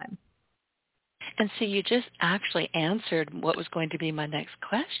all the time. And so you just actually answered what was going to be my next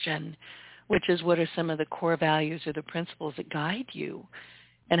question, which is what are some of the core values or the principles that guide you?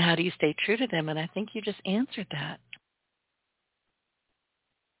 And how do you stay true to them? And I think you just answered that.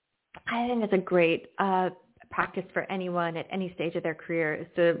 I think it's a great practice for anyone at any stage of their career is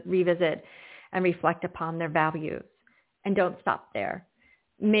to revisit and reflect upon their values. And don't stop there.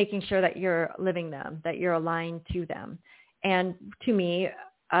 Making sure that you're living them, that you're aligned to them. And to me,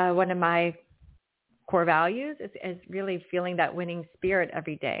 one of my core values is really feeling that winning spirit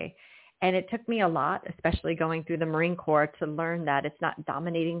every day. And it took me a lot, especially going through the Marine Corps, to learn that it's not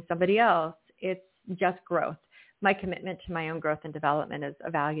dominating somebody else. It's just growth. My commitment to my own growth and development is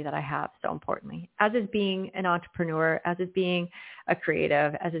a value that I have so importantly, as is being an entrepreneur, as is being a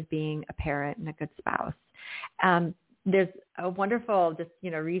creative, as is being a parent and a good spouse. There's a wonderful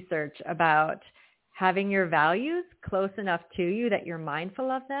research about having your values close enough to you that you're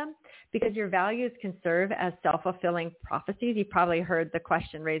mindful of them, because your values can serve as self-fulfilling prophecies. You probably heard the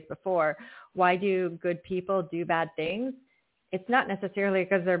question raised before, why do good people do bad things? It's not necessarily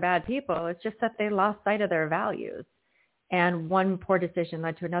because they're bad people. It's just that they lost sight of their values. And one poor decision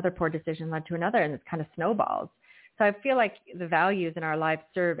led to another poor decision led to another, and it's kind of snowballs. So I feel like the values in our lives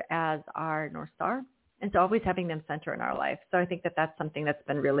serve as our North Star, and so always having them center in our life. So I think that that's something that's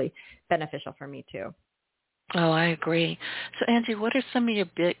been really beneficial for me too. Oh, I agree. So Angie, what are some of your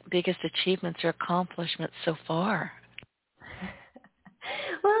biggest achievements or accomplishments so far?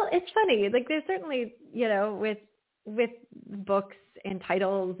 Well, it's funny. Like there's certainly, with books and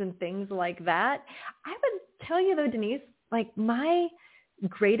titles and things like that. I would tell you though, Denise, like my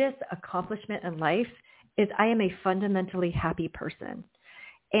greatest accomplishment in life is I am a fundamentally happy person.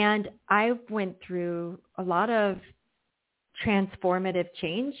 And I went through a lot of transformative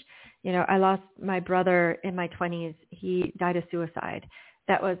change. I lost my brother in my 20s. He died of suicide.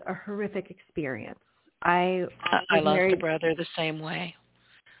 That was a horrific experience. I lost a brother the same way.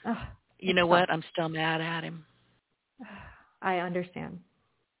 Oh, you know what? I'm still mad at him. I understand.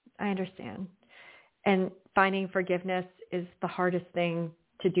 And finding forgiveness is the hardest thing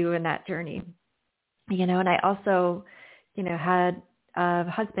to do in that journey. And I also, had a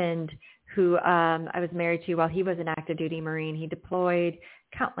husband who I was married to while he was an active duty Marine. He deployed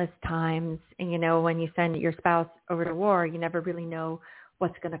countless times. And, when you send your spouse over to war, you never really know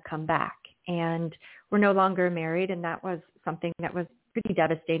what's going to come back. And we're no longer married. And that was something that was pretty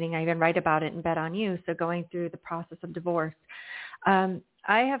devastating. I even write about it in Bet on You. So going through the process of divorce, I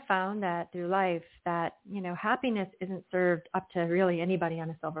have found that through life that, happiness isn't served up to really anybody on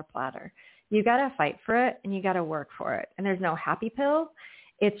a silver platter. You got to fight for it and you got to work for it. And there's no happy pill.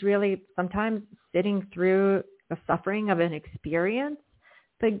 It's really sometimes sitting through the suffering of an experience,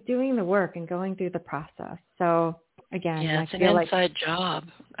 but doing the work and going through the process. So again, it's an inside job.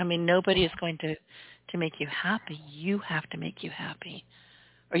 I mean, nobody is going to make you happy. You have to make you happy,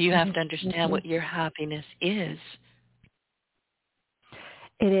 or you have to understand what your happiness is.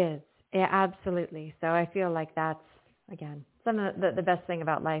 It is. Yeah, absolutely. So I feel like that's, again, some of the best thing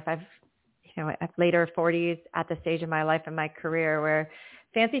about life. I've at later 40s, at the stage of my life and my career where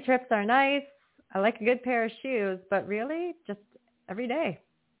fancy trips are nice. I like a good pair of shoes, but really just every day.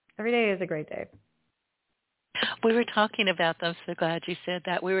 Every day is a great day. We were talking about that. I'm so glad you said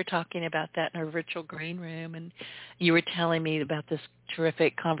that. We were talking about that in our virtual green room, and you were telling me about this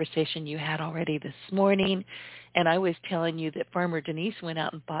terrific conversation you had already this morning, and I was telling you that Farmer Denise went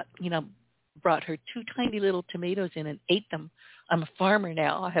out and brought her 2 tiny little tomatoes in and ate them. I'm a farmer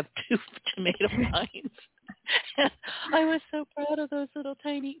now. I have 2 tomato vines. I was so proud of those little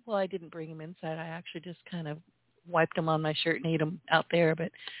tiny, well, I didn't bring them inside. I actually just kind of wiped them on my shirt and ate them out there,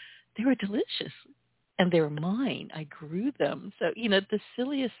 but they were delicious. And they were mine. I grew them. So, the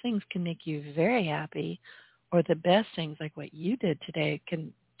silliest things can make you very happy, or the best things like what you did today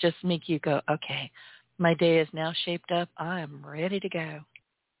can just make you go, okay, my day is now shaped up. I am ready to go.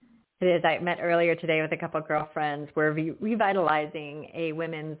 It is. I met earlier today with a couple of girlfriends. We're revitalizing a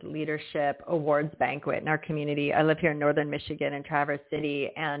women's leadership awards banquet in our community. I live here in northern Michigan in Traverse City,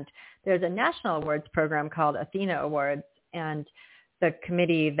 and there's a national awards program called Athena Awards, and the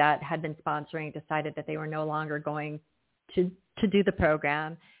committee that had been sponsoring decided that they were no longer going to do the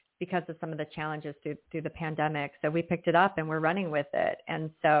program because of some of the challenges through the pandemic. So we picked it up and we're running with it. And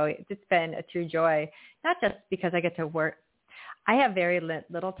so it's been a true joy, not just because I get to work. I have very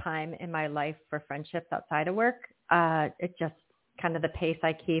little time in my life for friendships outside of work. It's just kind of the pace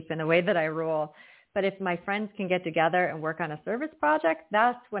I keep and the way that I roll. But if my friends can get together and work on a service project,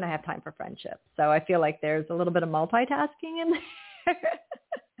 that's when I have time for friendship. So I feel like there's a little bit of multitasking in there.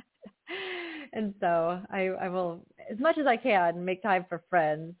 And so I will, as much as I can, make time for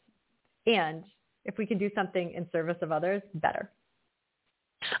friends. And if we can do something in service of others, better.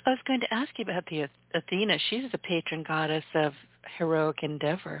 I was going to ask you about the Athena. She's the patron goddess of heroic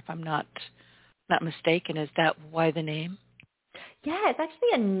endeavor, if I'm not mistaken. Is that why the name? Yeah, it's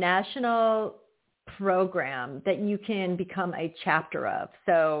actually a national program that you can become a chapter of,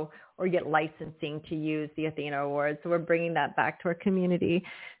 or get licensing to use the Athena Awards. So we're bringing that back to our community.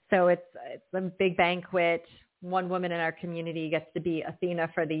 So it's a big banquet. One woman in our community gets to be Athena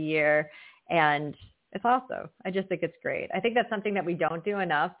for the year, and it's awesome. I just think it's great. I think that's something that we don't do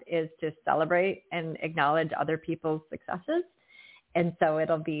enough, is to celebrate and acknowledge other people's successes. And so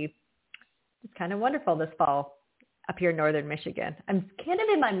it'll be kind of wonderful this fall up here in northern Michigan. I'm kind of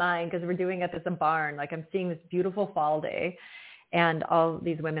in my mind, because we're doing it as a barn. Like, I'm seeing this beautiful fall day and all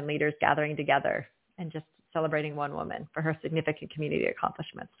these women leaders gathering together and just celebrating one woman for her significant community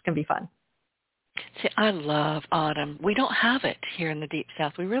accomplishments. It's going to be fun. See, I love autumn. We don't have it here in the Deep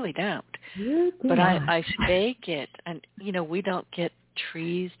South. We really don't. But I fake it. And, we don't get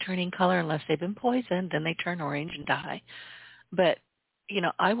trees turning color unless they've been poisoned. Then they turn orange and die. But,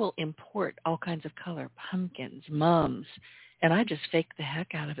 I will import all kinds of color, pumpkins, mums, and I just fake the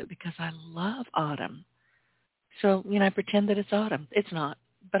heck out of it because I love autumn. So, I pretend that it's autumn. It's not,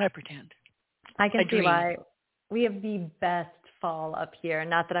 but I pretend. I can see why. We have the best fall up here.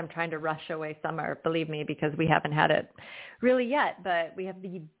 Not that I'm trying to rush away summer, believe me, because we haven't had it really yet, but we have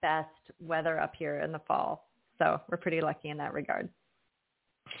the best weather up here in the fall. So we're pretty lucky in that regard.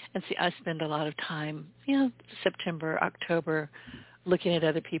 And see, I spend a lot of time, September, October, looking at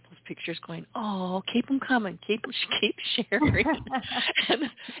other people's pictures going, oh, keep them coming, keep sharing. And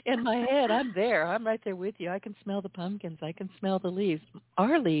in my head, I'm there. I'm right there with you. I can smell the pumpkins. I can smell the leaves.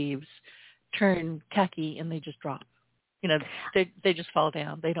 Our leaves turn khaki and they just drop. They just fall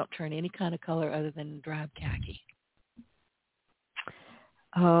down. They don't turn any kind of color other than drab khaki.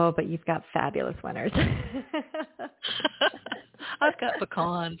 Oh, but you've got fabulous winters. I've got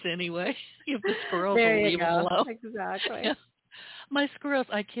pecans anyway. You have the squirrels. There you leave go. them alone. Exactly. Yeah. My squirrels,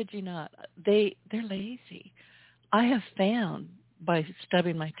 I kid you not, they're lazy. I have found by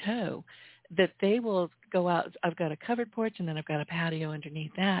stubbing my toe that they will go out. I've got a covered porch and then I've got a patio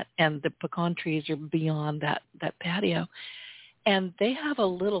underneath that, and the pecan trees are beyond that patio. And they have a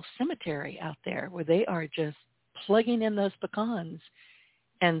little cemetery out there where they are just plugging in those pecans.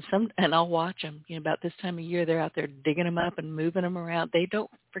 And I'll watch them. About this time of year, they're out there digging them up and moving them around. They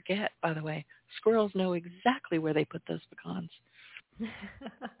don't forget, by the way. Squirrels know exactly where they put those pecans.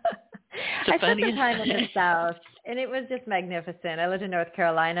 I spent some time in the South, and it was just magnificent. I lived in North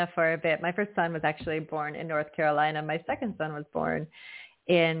Carolina for a bit. My first son was actually born in North Carolina. My second son was born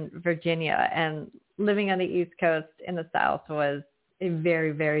in Virginia, and living on the East Coast in the South was a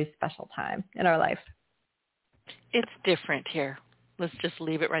very, very special time in our life. It's different here. Let's just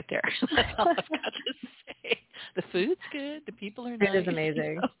leave it right there. That's all I've got to say. The food's good. The people are nice. It is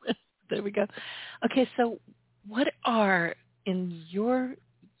amazing. There we go. Okay, so what are, in your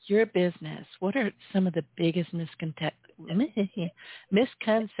your business, what are some of the biggest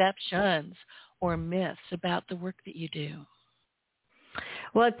misconceptions or myths about the work that you do?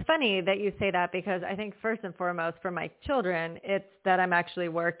 Well, it's funny that you say that because I think first and foremost for my children, it's that I'm actually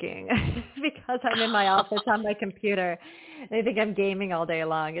working because I'm in my office on my computer. They think I'm gaming all day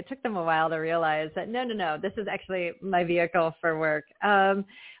long. It took them a while to realize that, no, this is actually my vehicle for work. Well,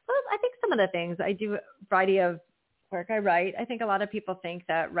 I think some of the things I do, a variety of work I write. I think a lot of people think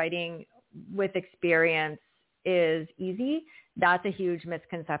that writing with experience is easy. That's a huge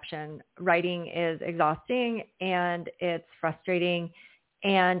misconception. Writing is exhausting and it's frustrating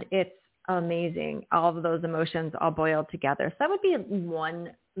and it's amazing. All of those emotions all boiled together. So that would be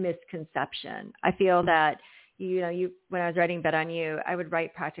one misconception. I feel that, when I was writing Bet on You, I would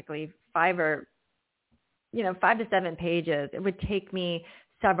write practically 5 to 7 pages. It would take me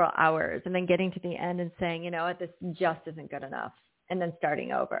several hours and then getting to the end and saying, you know what, this just isn't good enough, and then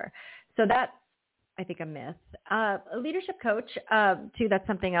starting over. So that's, I think, a myth. A leadership coach, too, that's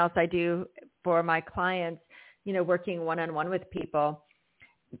something else I do for my clients, working one-on-one with people.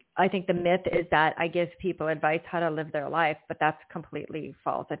 I think the myth is that I give people advice how to live their life, but that's completely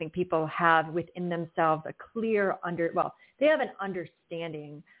false. I think people have within themselves a clear they have an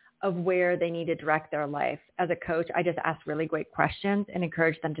understanding of where they need to direct their life. As a coach, I just ask really great questions and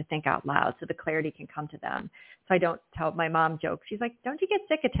encourage them to think out loud so the clarity can come to them. So I don't tell, my mom jokes. She's like, don't you get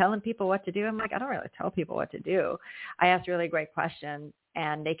sick of telling people what to do? I'm like, I don't really tell people what to do. I ask really great questions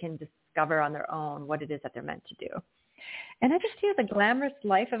and they can discover on their own what it is that they're meant to do. And I just feel the glamorous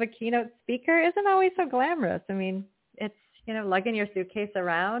life of a keynote speaker isn't always so glamorous. I mean, it's, lugging your suitcase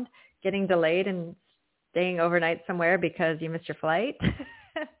around, getting delayed and staying overnight somewhere because you missed your flight.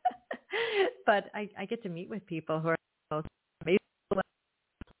 But I get to meet with people who are most amazing.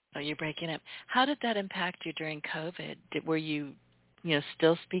 Oh, you're breaking up. How did that impact you during COVID? Were you,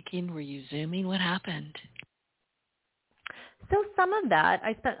 still speaking? Were you Zooming? What happened? So some of that,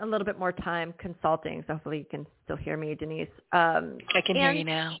 I spent a little bit more time consulting. So hopefully you can still hear me, Denise. I can hear you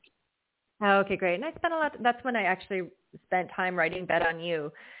now. Oh, okay, great. And I spent that's when I actually spent time writing Bet on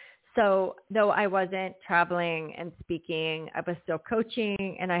You. So though I wasn't traveling and speaking, I was still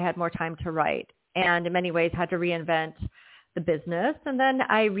coaching and I had more time to write and in many ways had to reinvent the business. And then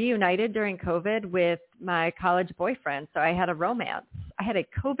I reunited during COVID with my college boyfriend. So I had a romance. I had a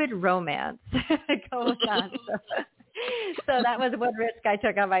COVID romance going on. So that was one risk I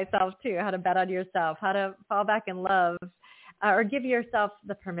took on myself too, how to bet on yourself, how to fall back in love or give yourself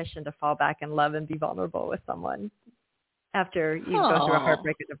the permission to fall back in love and be vulnerable with someone after you go through a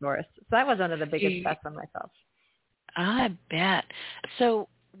heartbreak or divorce. So that was one of the biggest bets on myself. I bet. So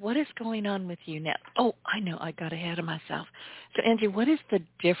what is going on with you now? Oh, I know. I got ahead of myself. So, Angie, what is the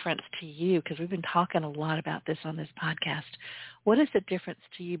difference to you? Because we've been talking a lot about this on this podcast. What is the difference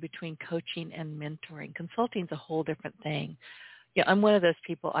to you between coaching and mentoring? Consulting is a whole different thing. Yeah, I'm one of those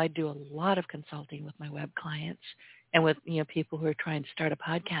people. I do a lot of consulting with my web clients and with people who are trying to start a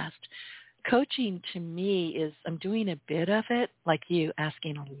podcast. Coaching to me is I'm doing a bit of it, like you,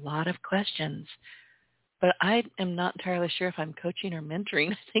 asking a lot of questions. But I am not entirely sure if I'm coaching or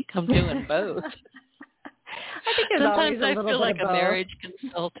mentoring. I think I'm doing both. I think there's sometimes always a little I feel bit like of a both. marriage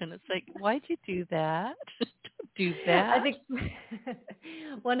consultant. It's like, why'd you do that? Don't do that. I think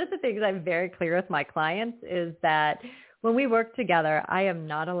one of the things I'm very clear with my clients is that when we work together, I am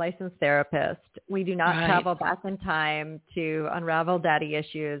not a licensed therapist. We do not travel back in time to unravel daddy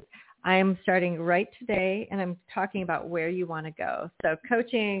issues. I'm starting right today, and I'm talking about where you want to go. So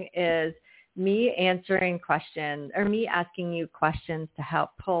coaching is me answering questions or me asking you questions to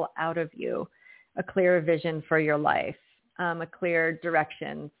help pull out of you a clear vision for your life, a clear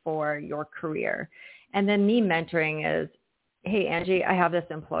direction for your career. And then me mentoring is, hey, Angie, I have this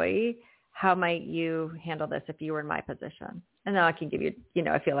employee. How might you handle this if you were in my position? And then I can give you,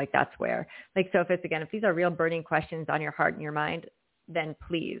 I feel like that's where, so if these are real burning questions on your heart and your mind, then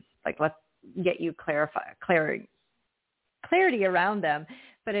please, let's get you clarity around them.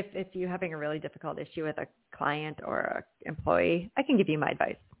 But if you're having a really difficult issue with a client or an employee, I can give you my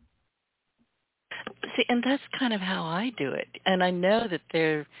advice. See, and that's kind of how I do it. And I know that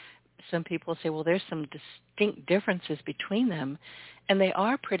some people say, well, there's some distinct differences between them, and they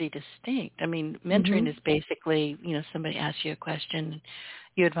are pretty distinct. I mean, mentoring is basically, somebody asks you a question,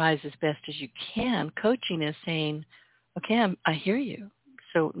 you advise as best as you can. Coaching is saying, okay, I hear you.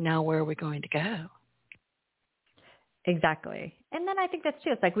 So now where are we going to go? Exactly. And then I think that's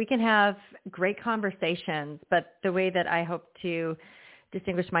true. It's we can have great conversations, but the way that I hope to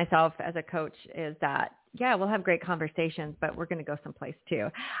distinguish myself as a coach is that, yeah, we'll have great conversations, but we're going to go someplace too.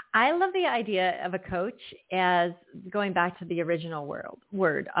 I love the idea of a coach as going back to the original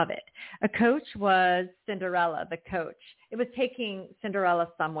word of it. A coach was Cinderella, the coach. It was taking Cinderella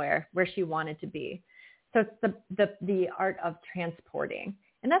somewhere where she wanted to be. So it's the art of transporting.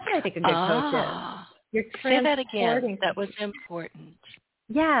 And that's what I think a good coach is. You're say that again. That was important.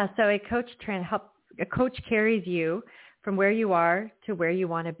 Yeah. So a coach carries you from where you are to where you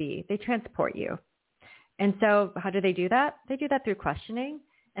want to be. They transport you. And so how do they do that? They do that through questioning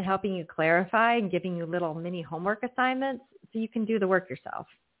and helping you clarify and giving you little mini homework assignments so you can do the work yourself.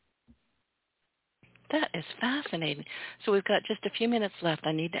 That is fascinating. So we've got just a few minutes left.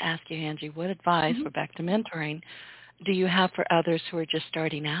 I need to ask you, Angie, what advice, we're back to mentoring, do you have for others who are just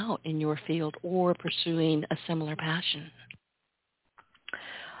starting out in your field or pursuing a similar passion?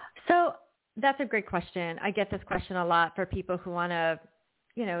 So that's a great question. I get this question a lot for people who want to,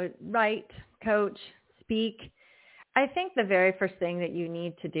 write, coach, speak. I think the very first thing that you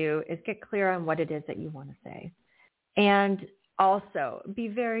need to do is get clear on what it is that you want to say. And also be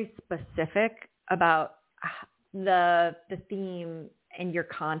very specific about the theme and your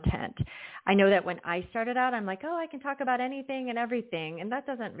content. I know that when I started out, I'm like, I can talk about anything and everything. And that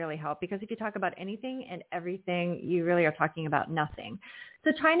doesn't really help, because if you talk about anything and everything, you really are talking about nothing.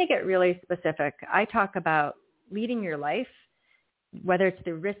 So trying to get really specific. I talk about leading your life, whether it's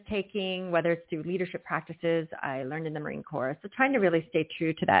through risk-taking, whether it's through leadership practices I learned in the Marine Corps. So trying to really stay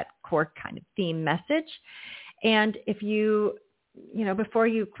true to that core kind of theme message. And if you, before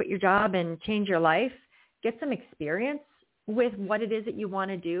you quit your job and change your life, get some experience with what it is that you want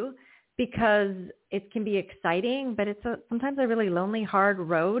to do, because it can be exciting, but it's sometimes a really lonely, hard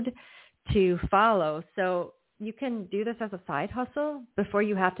road to follow. So you can do this as a side hustle before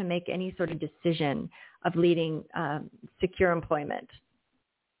you have to make any sort of decision of leading secure employment.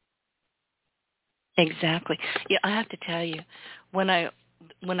 Exactly. Yeah, I have to tell you, when I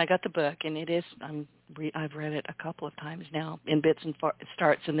got the book, and I've read it a couple of times now in bits and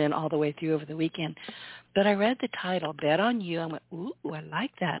starts, and then all the way through over the weekend. But I read the title, Bet on You. I went, ooh, I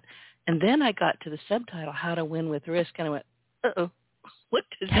like that. And then I got to the subtitle, How to Win with Risk, and I went, uh-oh, what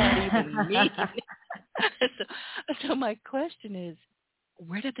does that even mean? So my question is,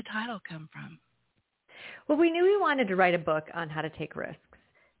 where did the title come from? Well, we knew we wanted to write a book on how to take risks,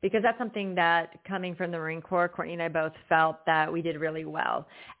 because that's something that, coming from the Marine Corps, Courtney and I both felt that we did really well.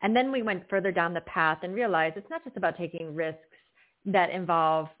 And then we went further down the path and realized it's not just about taking risks that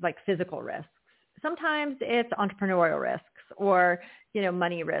involve like physical risks. Sometimes it's entrepreneurial risks or,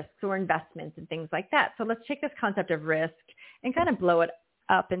 money risks or investments and things like that. So let's take this concept of risk and kind of blow it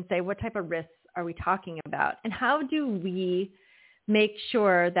up and say, what type of risks are we talking about? And how do we make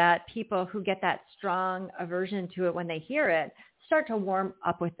sure that people who get that strong aversion to it when they hear it start to warm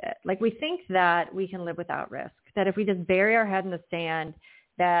up with it? Like, we think that we can live without risk, that if we just bury our head in the sand,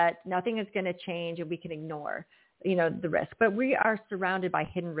 that nothing is going to change and we can ignore, the risk. But we are surrounded by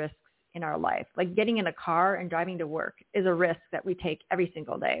hidden risks in our life. Like getting in a car and driving to work is a risk that we take every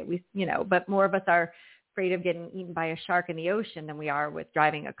single day. But more of us are afraid of getting eaten by a shark in the ocean than we are with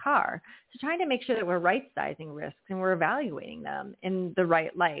driving a car. So trying to make sure that we're right-sizing risks and we're evaluating them in the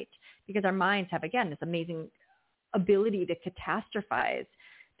right light, because our minds have, again, this amazing ability to catastrophize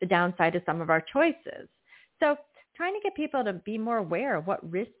the downside of some of our choices. So trying to get people to be more aware of what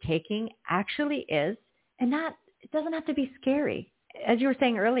risk-taking actually is, and that it doesn't have to be scary. As you were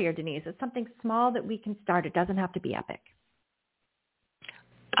saying earlier, Denise, it's something small that we can start. It doesn't have to be epic.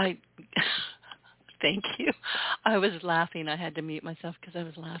 Thank you. I was laughing. I had to mute myself because I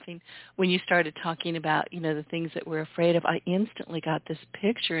was laughing. When you started talking about, the things that we're afraid of, I instantly got this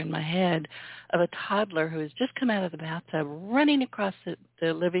picture in my head of a toddler who has just come out of the bathtub, running across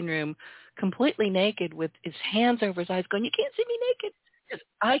the living room completely naked with his hands over his eyes going, you can't see me naked because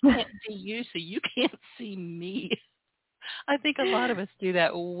I can't see you, so you can't see me. I think a lot of us do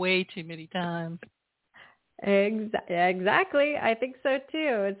that way too many times. Exactly. I think so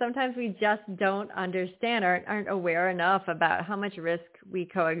too. And sometimes we just don't understand or aren't aware enough about how much risk we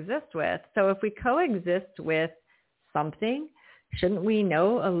coexist with. So if we coexist with something, shouldn't we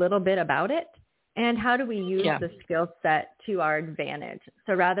know a little bit about it? And how do we use the skill set to our advantage?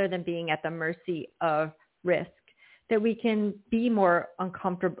 So rather than being at the mercy of risk, that we can be more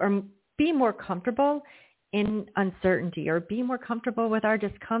uncomfortable or be more comfortable in uncertainty, or be more comfortable with our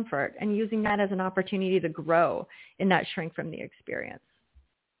discomfort, and using that as an opportunity to grow and not shrink from the experience.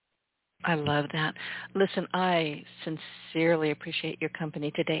 I love that. Listen, I sincerely appreciate your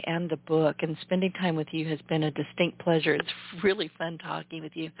company today and the book, and spending time with you has been a distinct pleasure. It's really fun talking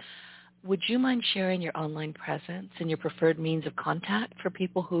with you. would you mind sharing your online presence and your preferred means of contact for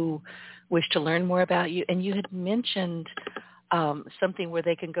people who wish to learn more about you? And you had mentioned something where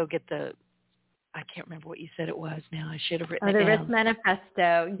they can go get I can't remember what you said it was now. I should have written it down. The Risk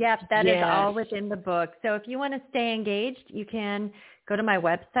Manifesto. Yep, that is all within the book. So if you want to stay engaged, you can go to my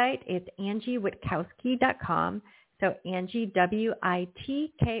website. It's angiewitkowski.com. So Angie,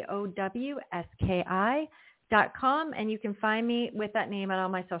 WITKOWSKI.com. And you can find me with that name on all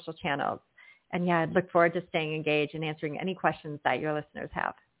my social channels. And yeah, I look forward to staying engaged and answering any questions that your listeners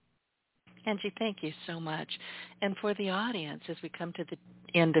have. Angie, thank you so much. And for the audience, as we come to the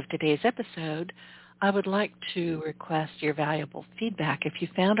end of today's episode, I would like to request your valuable feedback. If you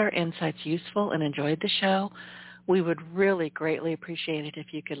found our insights useful and enjoyed the show, we would really greatly appreciate it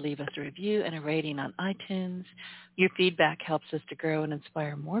if you could leave us a review and a rating on iTunes. Your feedback helps us to grow and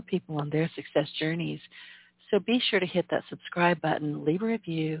inspire more people on their success journeys. So be sure to hit that subscribe button, leave a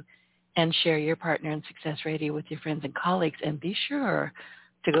review, and share your Partner in Success Radio with your friends and colleagues. And be sure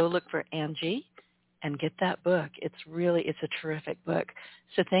to go look for Angie and get that book. It's a terrific book.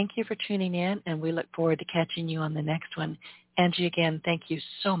 So thank you for tuning in, and we look forward to catching you on the next one. Angie, again, thank you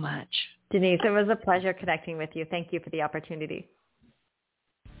so much. Denise, it was a pleasure connecting with you. Thank you for the opportunity.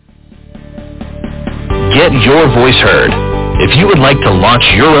 Get your voice heard. If you would like to launch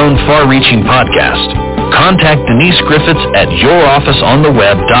your own far-reaching podcast, contact Denise Griffiths at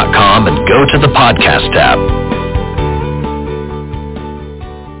yourofficeontheweb.com and go to the podcast tab.